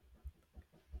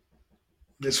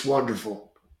 It's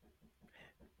wonderful.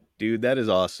 Dude, that is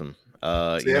awesome.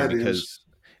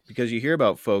 Because you hear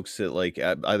about folks that like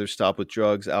either stop with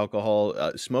drugs, alcohol,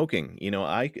 smoking.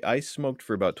 I smoked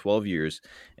for about 12 years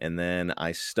and then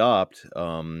I stopped.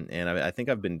 And I think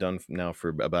I've been done now for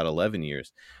about 11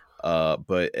 years.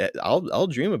 But I'll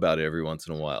dream about it every once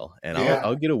in a while, and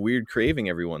I'll get a weird craving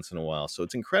every once in a while. So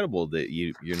it's incredible that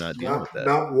you're not dealing with that.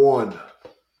 Not one.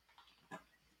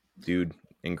 Dude,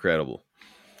 incredible.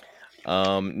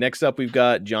 Next up, we've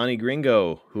got Johnny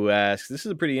Gringo, who asks, this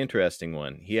is a pretty interesting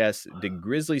one. He asks, did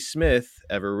Grizzly Smith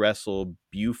ever wrestle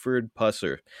Buford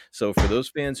Pusser? So for those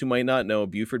fans who might not know,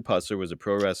 Buford Pusser was a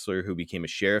pro wrestler who became a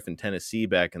sheriff in Tennessee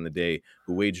back in the day,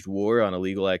 who waged war on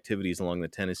illegal activities along the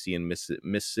Tennessee and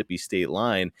Mississippi state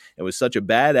line, and was such a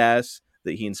badass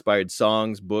that he inspired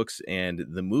songs, books, and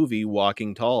the movie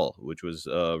Walking Tall, which was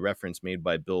a reference made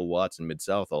by Bill Watts in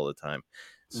Mid-South all the time.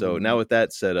 So now with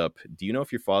that set up, do you know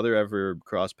if your father ever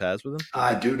crossed paths with him?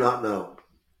 I do not know.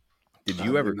 Did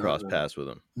you ever cross paths with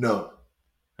him? No.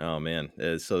 Oh, man.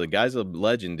 So the guy's a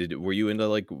legend. Were you into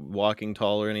like Walking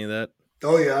Tall or any of that?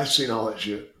 Oh, yeah. I've seen all that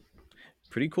shit.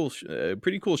 Pretty cool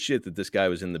shit that this guy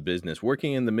was in the business,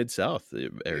 working in the Mid-South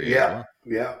area.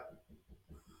 Yeah.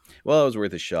 Well, it was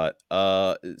worth a shot.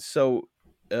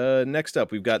 Next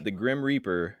up, we've got the Grim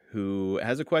Reaper, who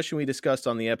has a question we discussed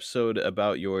on the episode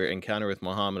about your encounter with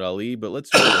Muhammad Ali. But let's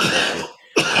do this.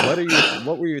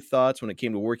 What were your thoughts when it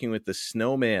came to working with the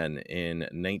Snowman in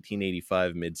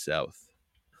 1985 Mid-South?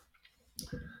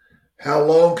 How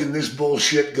long can this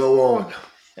bullshit go on?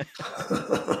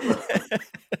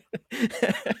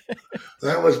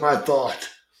 That was my thought.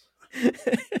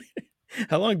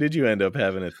 How long did you end up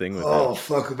having a thing with Oh,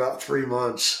 fuck, about 3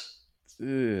 months.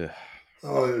 him? Ugh.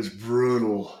 Oh, it was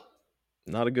brutal.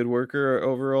 Not a good worker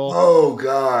overall? Oh,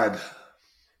 God.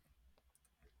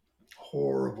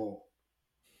 Horrible.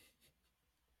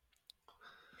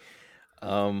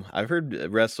 I've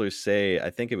heard wrestlers say, I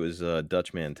think it was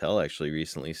Dutch Mantel actually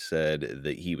recently said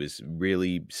that he was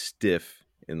really stiff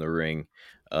in the ring.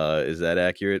 Is that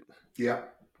accurate? Yeah.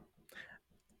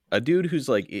 A dude who's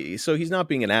like, so he's not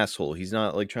being an asshole. He's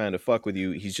not like trying to fuck with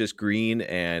you. He's just green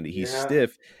and he's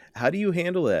stiff. How do you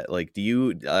handle that? Like,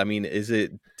 is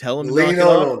it tell him to lean knock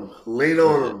on it off? him. Lean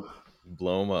on him.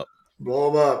 Blow him up. Blow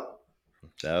him up.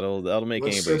 That'll make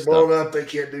Once anybody they're blown stop. up, they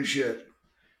can't do shit.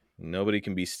 Nobody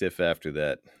can be stiff after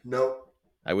that. Nope.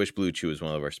 I wish Blue Chew was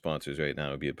one of our sponsors right now.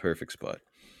 It would be a perfect spot.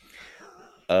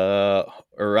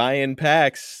 Orion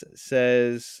Pax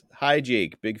says, "Hi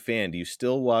Jake, big fan. Do you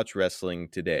still watch wrestling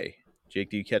today? Jake,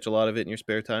 do you catch a lot of it in your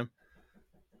spare time?"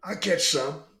 I catch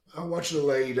some. I watch a little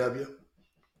AEW.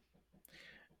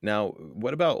 Now,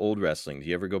 what about old wrestling? Do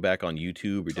you ever go back on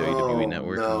YouTube or WWE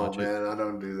Network and watch it? No, man, I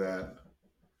don't do that.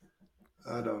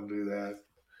 I don't do that.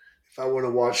 If I want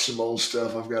to watch some old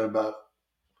stuff, I've got about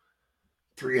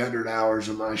 300 hours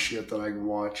of my shit that I can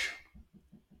watch.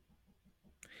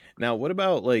 Now, what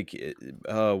about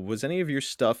was any of your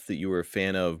stuff that you were a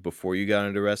fan of before you got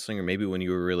into wrestling, or maybe when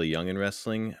you were really young in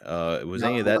wrestling? Was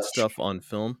any of that stuff on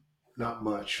film? Not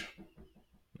much.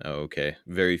 Oh, okay.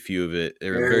 Very few of it,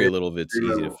 or very little of it's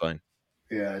easy to find.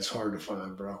 Yeah, it's hard to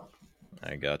find, bro.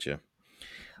 I gotcha.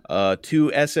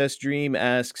 2SS Dream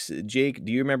asks, Jake,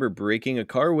 do you remember breaking a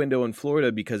car window in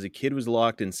Florida because a kid was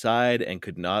locked inside and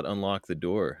could not unlock the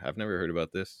door? I've never heard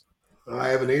about this. I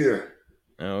haven't either.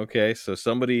 Okay, so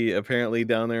somebody apparently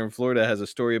down there in Florida has a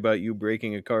story about you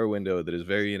breaking a car window that is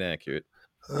very inaccurate.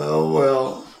 Oh,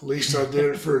 well, at least I did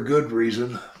it for a good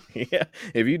reason. Yeah,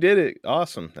 if you did it,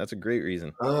 awesome. That's a great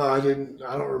reason. I don't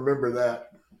remember that.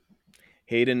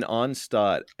 Hayden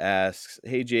Onstadt asks,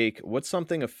 hey Jake, what's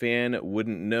something a fan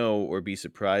wouldn't know or be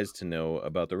surprised to know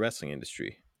about the wrestling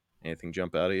industry? Anything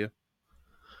jump out at you?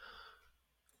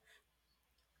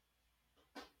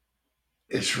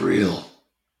 It's real.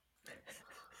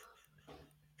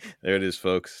 There it is,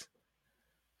 folks.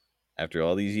 After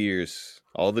all these years,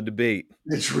 all the debate.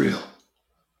 It's real.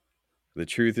 The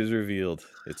truth is revealed.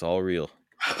 It's all real.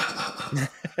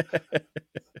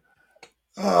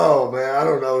 Oh, man, I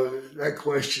don't know. That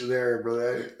question there, bro,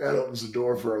 that opens the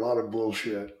door for a lot of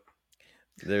bullshit.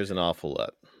 There's an awful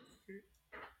lot.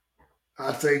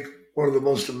 I think one of the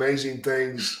most amazing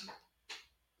things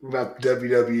about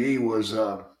WWE was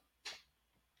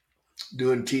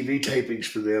doing TV tapings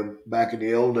for them back in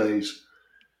the old days.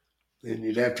 And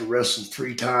you'd have to wrestle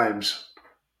 3 times.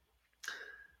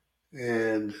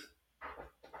 And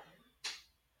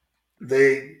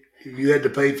you had to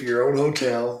pay for your own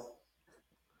hotel.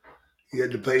 You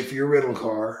had to pay for your rental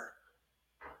car.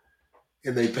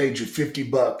 And they paid you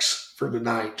 $50 for the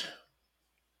night.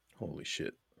 Holy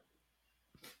shit.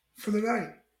 For the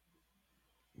night.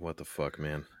 What the fuck,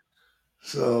 man?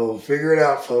 So figure it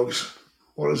out, folks.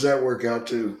 What does that work out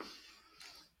to?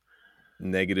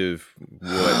 Negative,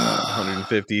 what,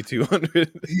 150,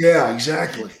 200? Yeah,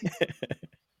 exactly.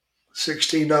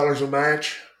 $16 a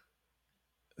match?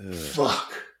 Ugh.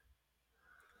 Fuck.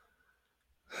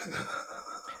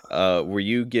 Were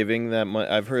you giving that much?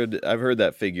 I've heard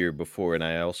that figure before, and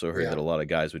I also heard that a lot of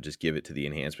guys would just give it to the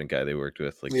enhancement guy they worked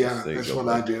with. Like, yeah, that's what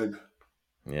I did.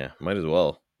 Yeah, might as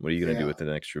well. What are you gonna do with an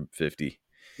extra 50?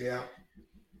 Yeah.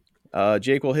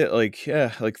 Jake, we'll hit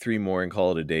like 3 more and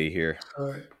call it a day here.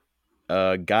 All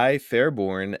right. Guy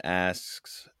Fairborn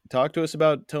asks, talk to us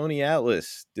about Tony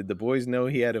Atlas. Did the boys know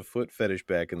he had a foot fetish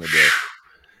back in the day?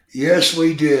 Yes,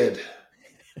 we did.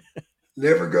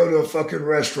 Never go to a fucking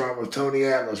restaurant with Tony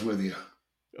Atlas with you.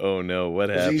 Oh no, what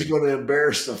happened? He's going to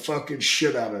embarrass the fucking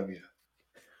shit out of you.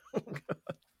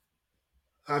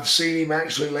 I've seen him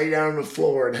actually lay down on the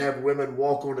floor and have women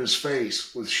walk on his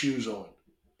face with shoes on.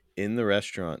 In the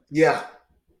restaurant? Yeah.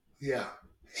 Yeah.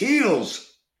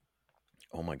 Heels.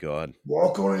 Oh my God.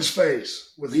 Walk on his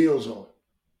face with heels on.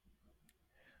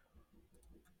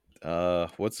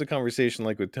 What's the conversation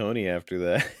like with Tony after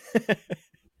that?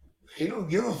 He don't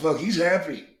give a fuck. He's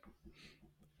happy.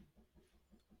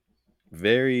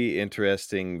 Very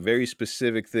interesting, very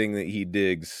specific thing that he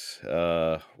digs.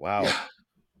 Wow.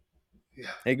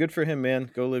 Yeah. Hey, good for him, man.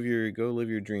 Go live your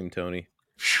dream, Tony.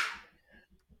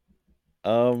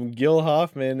 Gil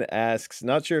Hoffman asks,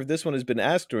 not sure if this one has been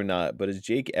asked or not, but has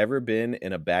Jake ever been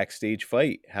in a backstage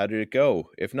fight? How did it go?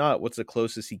 If not, what's the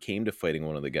closest he came to fighting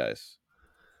one of the guys?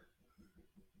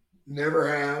 Never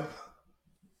have,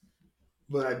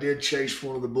 but I did chase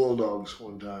one of the bulldogs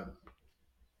one time.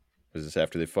 Was this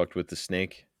after they fucked with the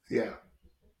snake? Yeah.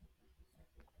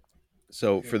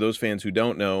 So for those fans who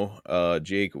don't know,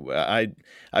 Jake,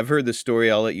 I've heard the story.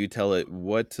 I'll let you tell it.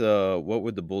 What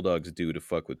would the Bulldogs do to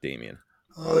fuck with Damien?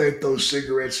 Oh, they'd throw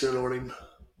cigarettes in on him,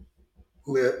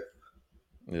 lit.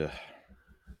 Ugh.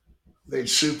 They'd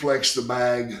suplex the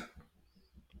bag.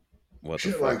 What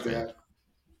shit the fuck, like man? that.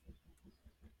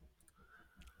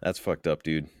 That's fucked up,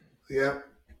 dude. Yeah.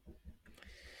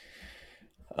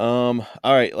 All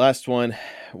right, last one.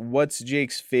 What's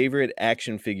Jake's favorite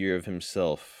action figure of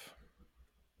himself?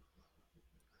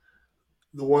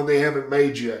 The one they haven't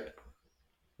made yet.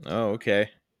 Oh,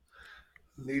 okay.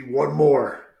 Need one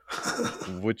more.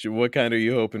 What kind are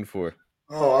you hoping for?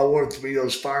 Oh, I want it to be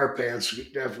those fire pants,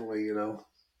 definitely,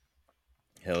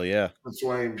 Hell yeah. The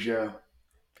flames, yeah.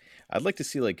 I'd like to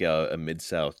see like a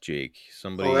Mid-South Jake.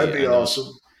 Somebody. Oh, that'd be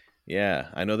awesome. Yeah,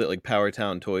 I know that like Power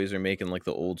Town Toys are making like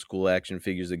the old school action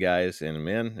figures of guys, and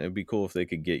man, it'd be cool if they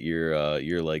could get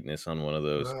your likeness on one of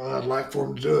those. I'd like for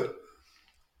him to do it.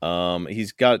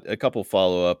 He's got a couple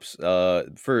follow-ups.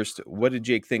 First, what did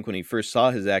Jake think when he first saw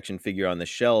his action figure on the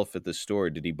shelf at the store?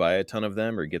 Did he buy a ton of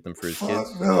them or get them for his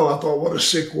kids? No, I thought, what a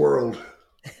sick world.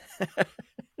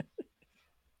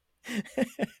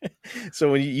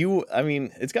 So when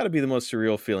it's got to be the most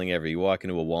surreal feeling ever. You walk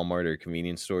into a Walmart or a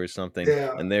convenience store or something,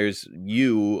 and there's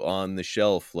you on the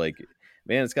shelf. Like,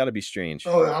 man, it's got to be strange.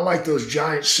 Oh, I like those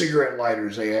giant cigarette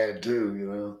lighters they had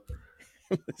too.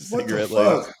 What the lighters.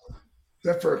 fuck? Is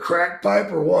that for a crack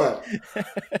pipe or what?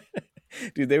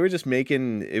 Dude, they were just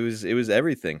making it was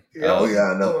everything. Yeah,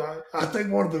 I know. I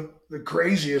think one of the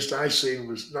craziest I seen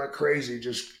was not crazy,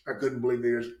 just I couldn't believe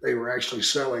they were actually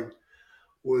selling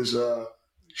was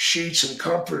sheets and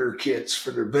comforter kits for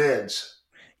their beds.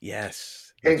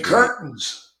 Yes. And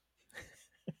curtains.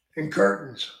 And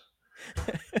curtains.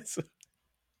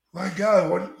 My God,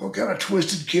 what kind of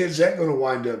twisted kid's that going to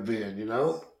wind up being, He's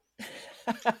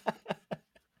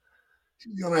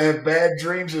going to have bad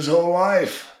dreams his whole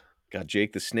life. Got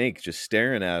Jake the Snake just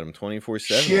staring at him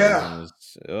 24/7. Yeah.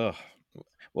 Ugh.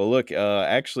 Well, look,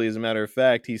 actually, as a matter of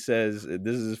fact, he says,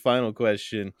 this is his final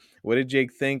question. What did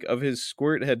Jake think of his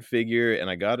squirt head figure? And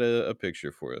I got a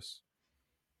picture for us.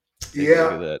 Take a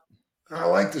look at that. I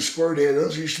like the squirt head.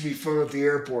 Those used to be fun at the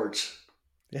airports.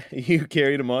 You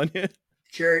carried them on you?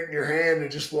 Carry it in your hand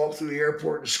and just walk through the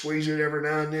airport and squeeze it every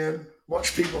now and then.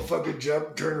 Watch people fucking jump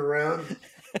and turn around.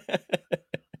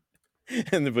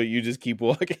 But you just keep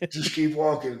walking. Just keep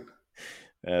walking.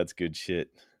 That's good shit.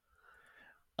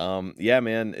 Yeah,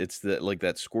 man, it's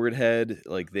that squirt head.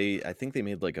 Like I think they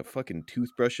made like a fucking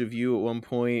toothbrush of you at one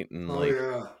point,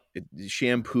 and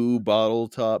shampoo bottle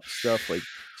top stuff. Like,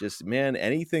 just man,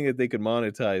 anything that they could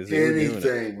monetize.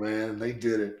 Anything, man, they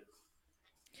did it.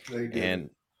 They did.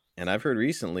 And I've heard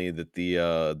recently that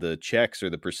the checks or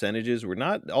the percentages were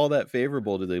not all that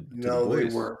favorable to the they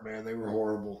weren't, man. They were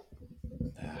horrible.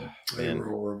 They were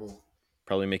horrible.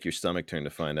 Probably make your stomach turn to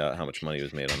find out how much money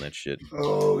was made on that shit.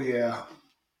 Oh yeah.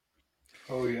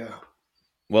 Oh yeah.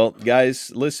 Well,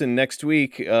 guys, listen, next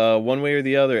week, one way or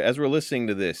the other, as we're listening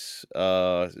to this,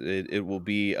 it will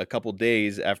be a couple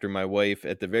days after my wife,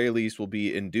 at the very least, will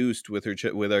be induced with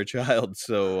our child.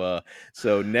 So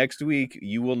next week,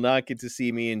 you will not get to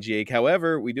see me and Jake.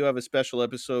 However, we do have a special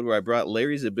episode where I brought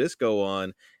Larry Zbyszko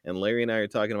on, and Larry and I are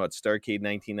talking about Starrcade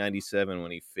 1997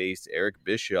 when he faced Eric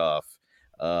Bischoff.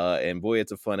 And boy,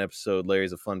 it's a fun episode.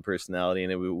 Larry's a fun personality,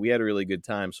 and we had a really good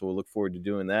time. So we'll look forward to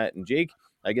doing that. And Jake,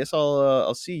 I guess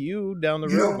I'll see you down the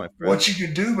road, my friend. What you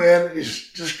can do, man,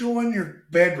 is just go in your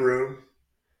bedroom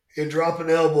and drop an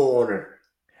elbow on her.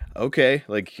 Okay,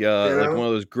 like one of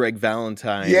those Greg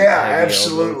Valentine. Yeah,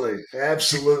 absolutely,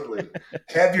 absolutely.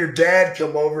 Have your dad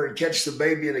come over and catch the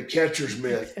baby in a catcher's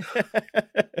mitt.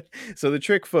 So the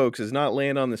trick, folks, is not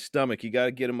laying on the stomach. You got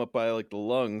to get him up by like the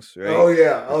lungs, right? Oh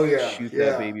yeah, shoot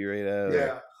that baby right out of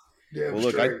there. Yeah. Well,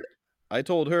 look, I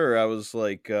told her, I was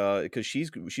like, because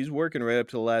she's working right up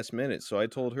to the last minute. So I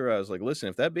told her, I was like, listen,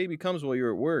 if that baby comes while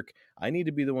you're at work, I need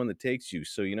to be the one that takes you.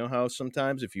 So you know how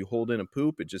sometimes if you hold in a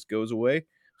poop, it just goes away.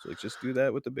 So like, just do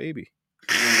that with the baby.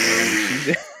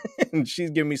 And she's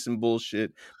giving me some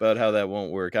bullshit about how that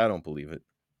won't work. I don't believe it.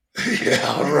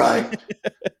 Yeah, right.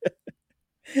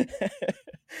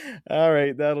 All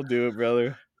right, that'll do it,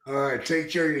 brother. All right, take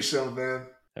care of yourself, man.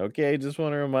 Okay, just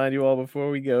want to remind you all before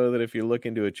we go that if you're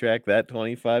looking to attract that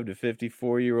 25 to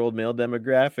 54-year-old male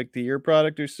demographic to your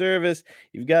product or service,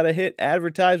 you've got to hit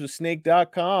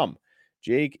advertisewithsnake.com.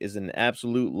 Jake is an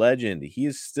absolute legend. He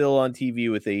is still on TV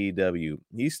with AEW.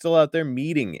 He's still out there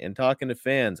meeting and talking to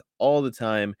fans all the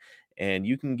time, and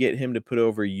you can get him to put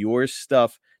over your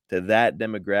stuff to that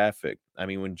demographic. I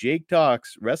mean, when Jake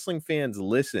talks, wrestling fans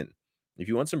listen. If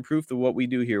you want some proof that what we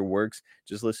do here works,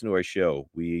 just listen to our show.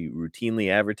 We routinely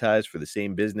advertise for the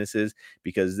same businesses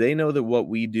because they know that what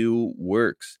we do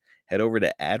works. Head over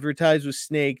to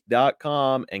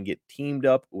advertisewithsnake.com and get teamed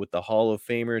up with the Hall of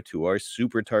Famer to our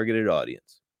super targeted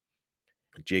audience.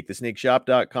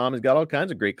 JakeTheSnakeShop.com has got all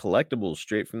kinds of great collectibles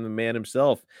straight from the man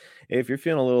himself. If you're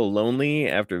feeling a little lonely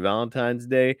after Valentine's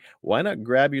Day, why not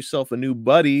grab yourself a new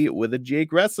buddy with a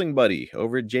Jake Wrestling Buddy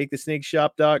over at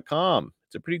JakeTheSnakeShop.com?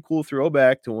 It's a pretty cool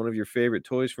throwback to one of your favorite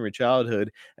toys from your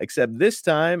childhood, except this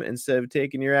time, instead of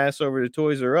taking your ass over to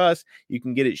Toys R Us, you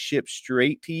can get it shipped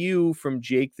straight to you from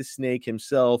Jake the Snake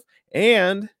himself,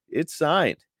 and it's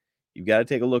signed. You've got to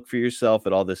take a look for yourself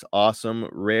at all this awesome,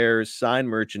 rare, signed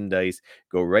merchandise.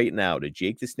 Go right now to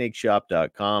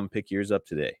JakeTheSnakeShop.com. Pick yours up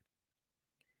today.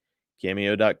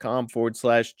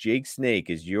 Cameo.com/Jake Snake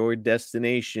is your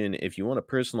destination if you want a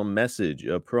personal message,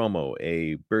 a promo,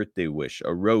 a birthday wish,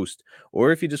 a roast,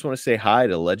 or if you just want to say hi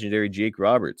to legendary Jake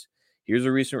Roberts. Here's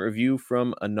a recent review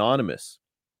from Anonymous.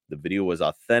 The video was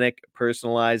authentic,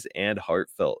 personalized, and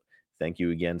heartfelt. Thank you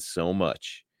again so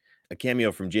much. A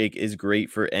cameo from Jake is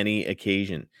great for any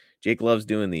occasion. Jake loves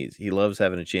doing these. He loves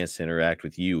having a chance to interact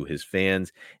with you, his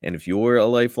fans. And if you're a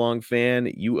lifelong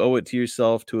fan, you owe it to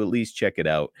yourself to at least check it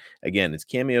out. Again, it's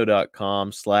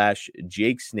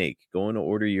cameo.com/Jake Snake. Go and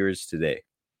order yours today.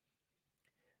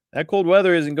 That cold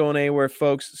weather isn't going anywhere,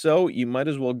 folks, so you might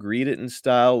as well greet it in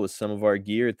style with some of our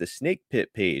gear at the Snake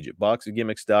Pit page at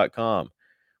boxofgimmicks.com.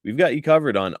 We've got you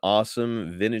covered on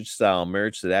awesome vintage-style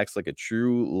merch that acts like a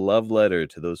true love letter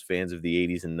to those fans of the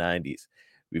 80s and 90s.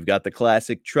 We've got the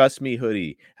classic Trust Me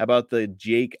hoodie. How about the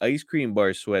Jake Ice Cream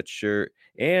Bar sweatshirt?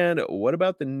 And what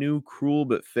about the new Cruel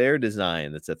But Fair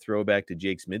design that's a throwback to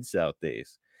Jake's Mid-South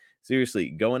days? Seriously,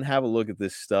 go and have a look at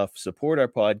this stuff, support our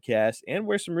podcast, and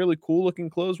wear some really cool-looking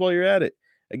clothes while you're at it.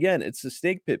 Again, it's the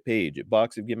Snake Pit page at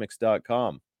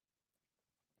boxofgimmicks.com.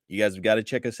 You guys have got to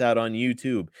check us out on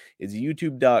YouTube. It's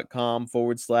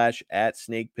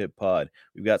youtube.com/@SnakePitPod.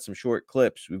 We've got some short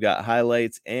clips, we've got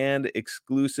highlights and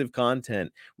exclusive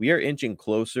content. We are inching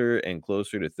closer and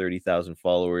closer to 30,000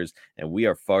 followers, and we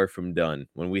are far from done.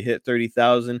 When we hit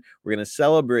 30,000, we're going to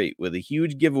celebrate with a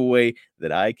huge giveaway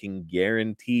that I can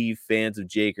guarantee fans of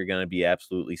Jake are going to be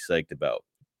absolutely psyched about.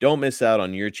 Don't miss out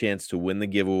on your chance to win the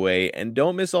giveaway, and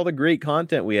don't miss all the great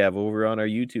content we have over on our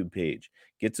YouTube page.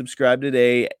 Get subscribed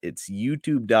today. It's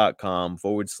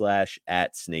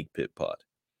youtube.com/@SnakePitPod.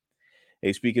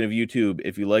 Hey, speaking of YouTube,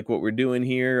 if you like what we're doing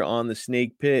here on the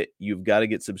Snake Pit, you've got to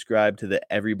get subscribed to the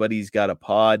Everybody's Got a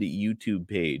Pod YouTube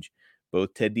page.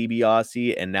 Both Ted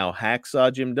DiBiase and now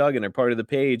Hacksaw Jim Duggan are part of the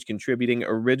page, contributing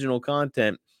original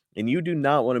content. And you do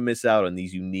not want to miss out on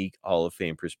these unique Hall of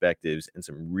Fame perspectives and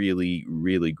some really,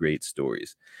 really great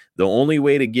stories. The only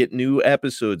way to get new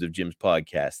episodes of Jim's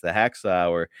podcast, The Hacksaw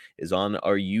Hour, is on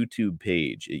our YouTube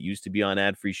page. It used to be on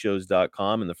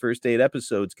adfreeshows.com, and the first 8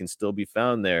 episodes can still be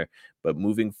found there. But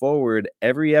moving forward,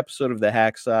 every episode of The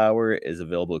Hacksaw Hour is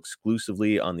available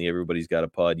exclusively on the Everybody's Got a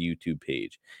Pod YouTube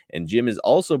page. And Jim is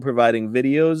also providing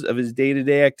videos of his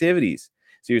day-to-day activities.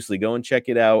 Seriously, go and check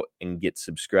it out and get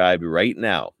subscribed right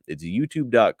now. It's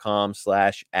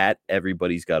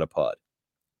youtube.com/@everybody'sgotapod.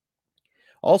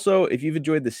 Also, if you've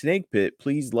enjoyed the Snake Pit,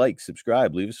 please like,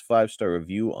 subscribe, leave us a 5-star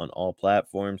review on all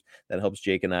platforms. That helps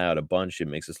Jake and I out a bunch. It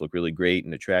makes us look really great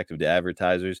and attractive to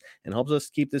advertisers and helps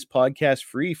us keep this podcast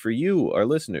free for you, our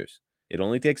listeners. It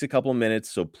only takes a couple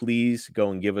minutes, so please go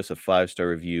and give us a 5-star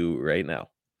review right now.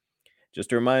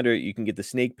 Just a reminder, you can get the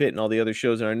Snake Pit and all the other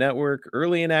shows in our network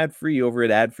early and ad-free over at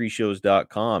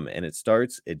adfreeshows.com, and it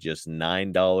starts at just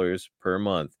 $9 per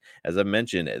month. As I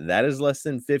mentioned, that is less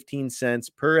than 15 cents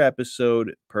per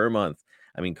episode per month.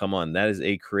 I mean, come on, that is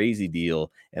a crazy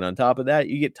deal. And on top of that,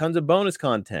 you get tons of bonus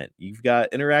content. You've got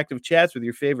interactive chats with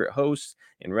your favorite hosts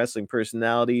and wrestling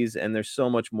personalities, and there's so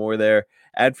much more there.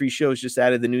 Ad-free shows just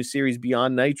added the new series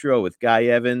Beyond Nitro with Guy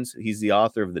Evans. He's the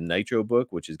author of the Nitro book,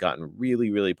 which has gotten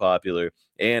really, really popular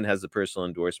and has the personal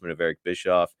endorsement of Eric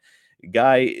Bischoff.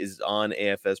 Guy is on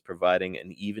AFS providing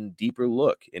an even deeper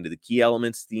look into the key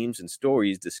elements, themes, and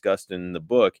stories discussed in the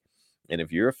book. And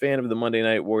if you're a fan of the Monday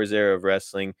Night Wars era of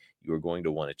wrestling, you are going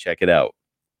to want to check it out.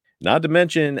 Not to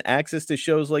mention access to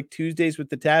shows like Tuesdays with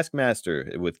the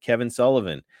Taskmaster with Kevin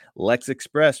Sullivan, Lex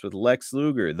Express with Lex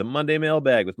Luger, the Monday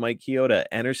Mailbag with Mike Chioda,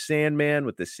 Enter Sandman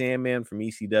with the Sandman from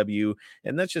ECW.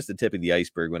 And that's just the tip of the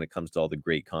iceberg when it comes to all the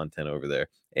great content over there.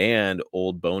 And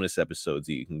old bonus episodes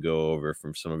that you can go over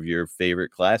from some of your favorite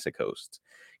classic hosts.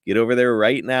 Get over there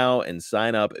right now and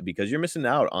sign up because you're missing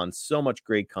out on so much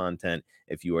great content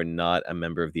if you are not a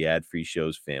member of the Ad Free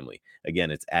Shows family.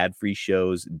 Again, it's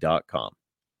adfreeshows.com.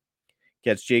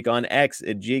 Catch Jake on X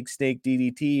at Jake Snake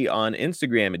DDT, on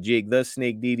Instagram at Jake the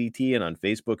Snake DDT, and on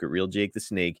Facebook at Real Jake the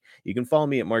Snake. You can follow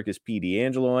me at Marcus P.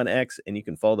 D'Angelo on X, and you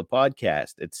can follow the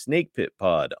podcast at Snake Pit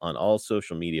Pod on all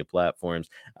social media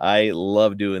platforms. I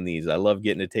love doing these. I love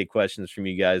getting to take questions from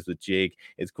you guys with Jake.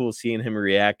 It's cool seeing him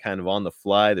react kind of on the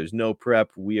fly. There's no prep.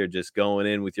 We are just going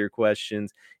in with your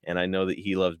questions, and I know that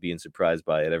he loves being surprised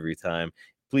by it every time.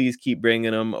 Please keep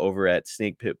bringing them over at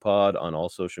Snake Pit Pod on all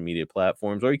social media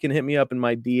platforms, or you can hit me up in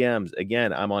my DMs.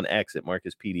 Again, I'm on X at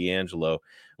Marcus P. D'Angelo.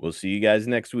 We'll see you guys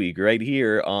next week right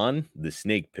here on The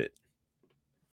Snake Pit.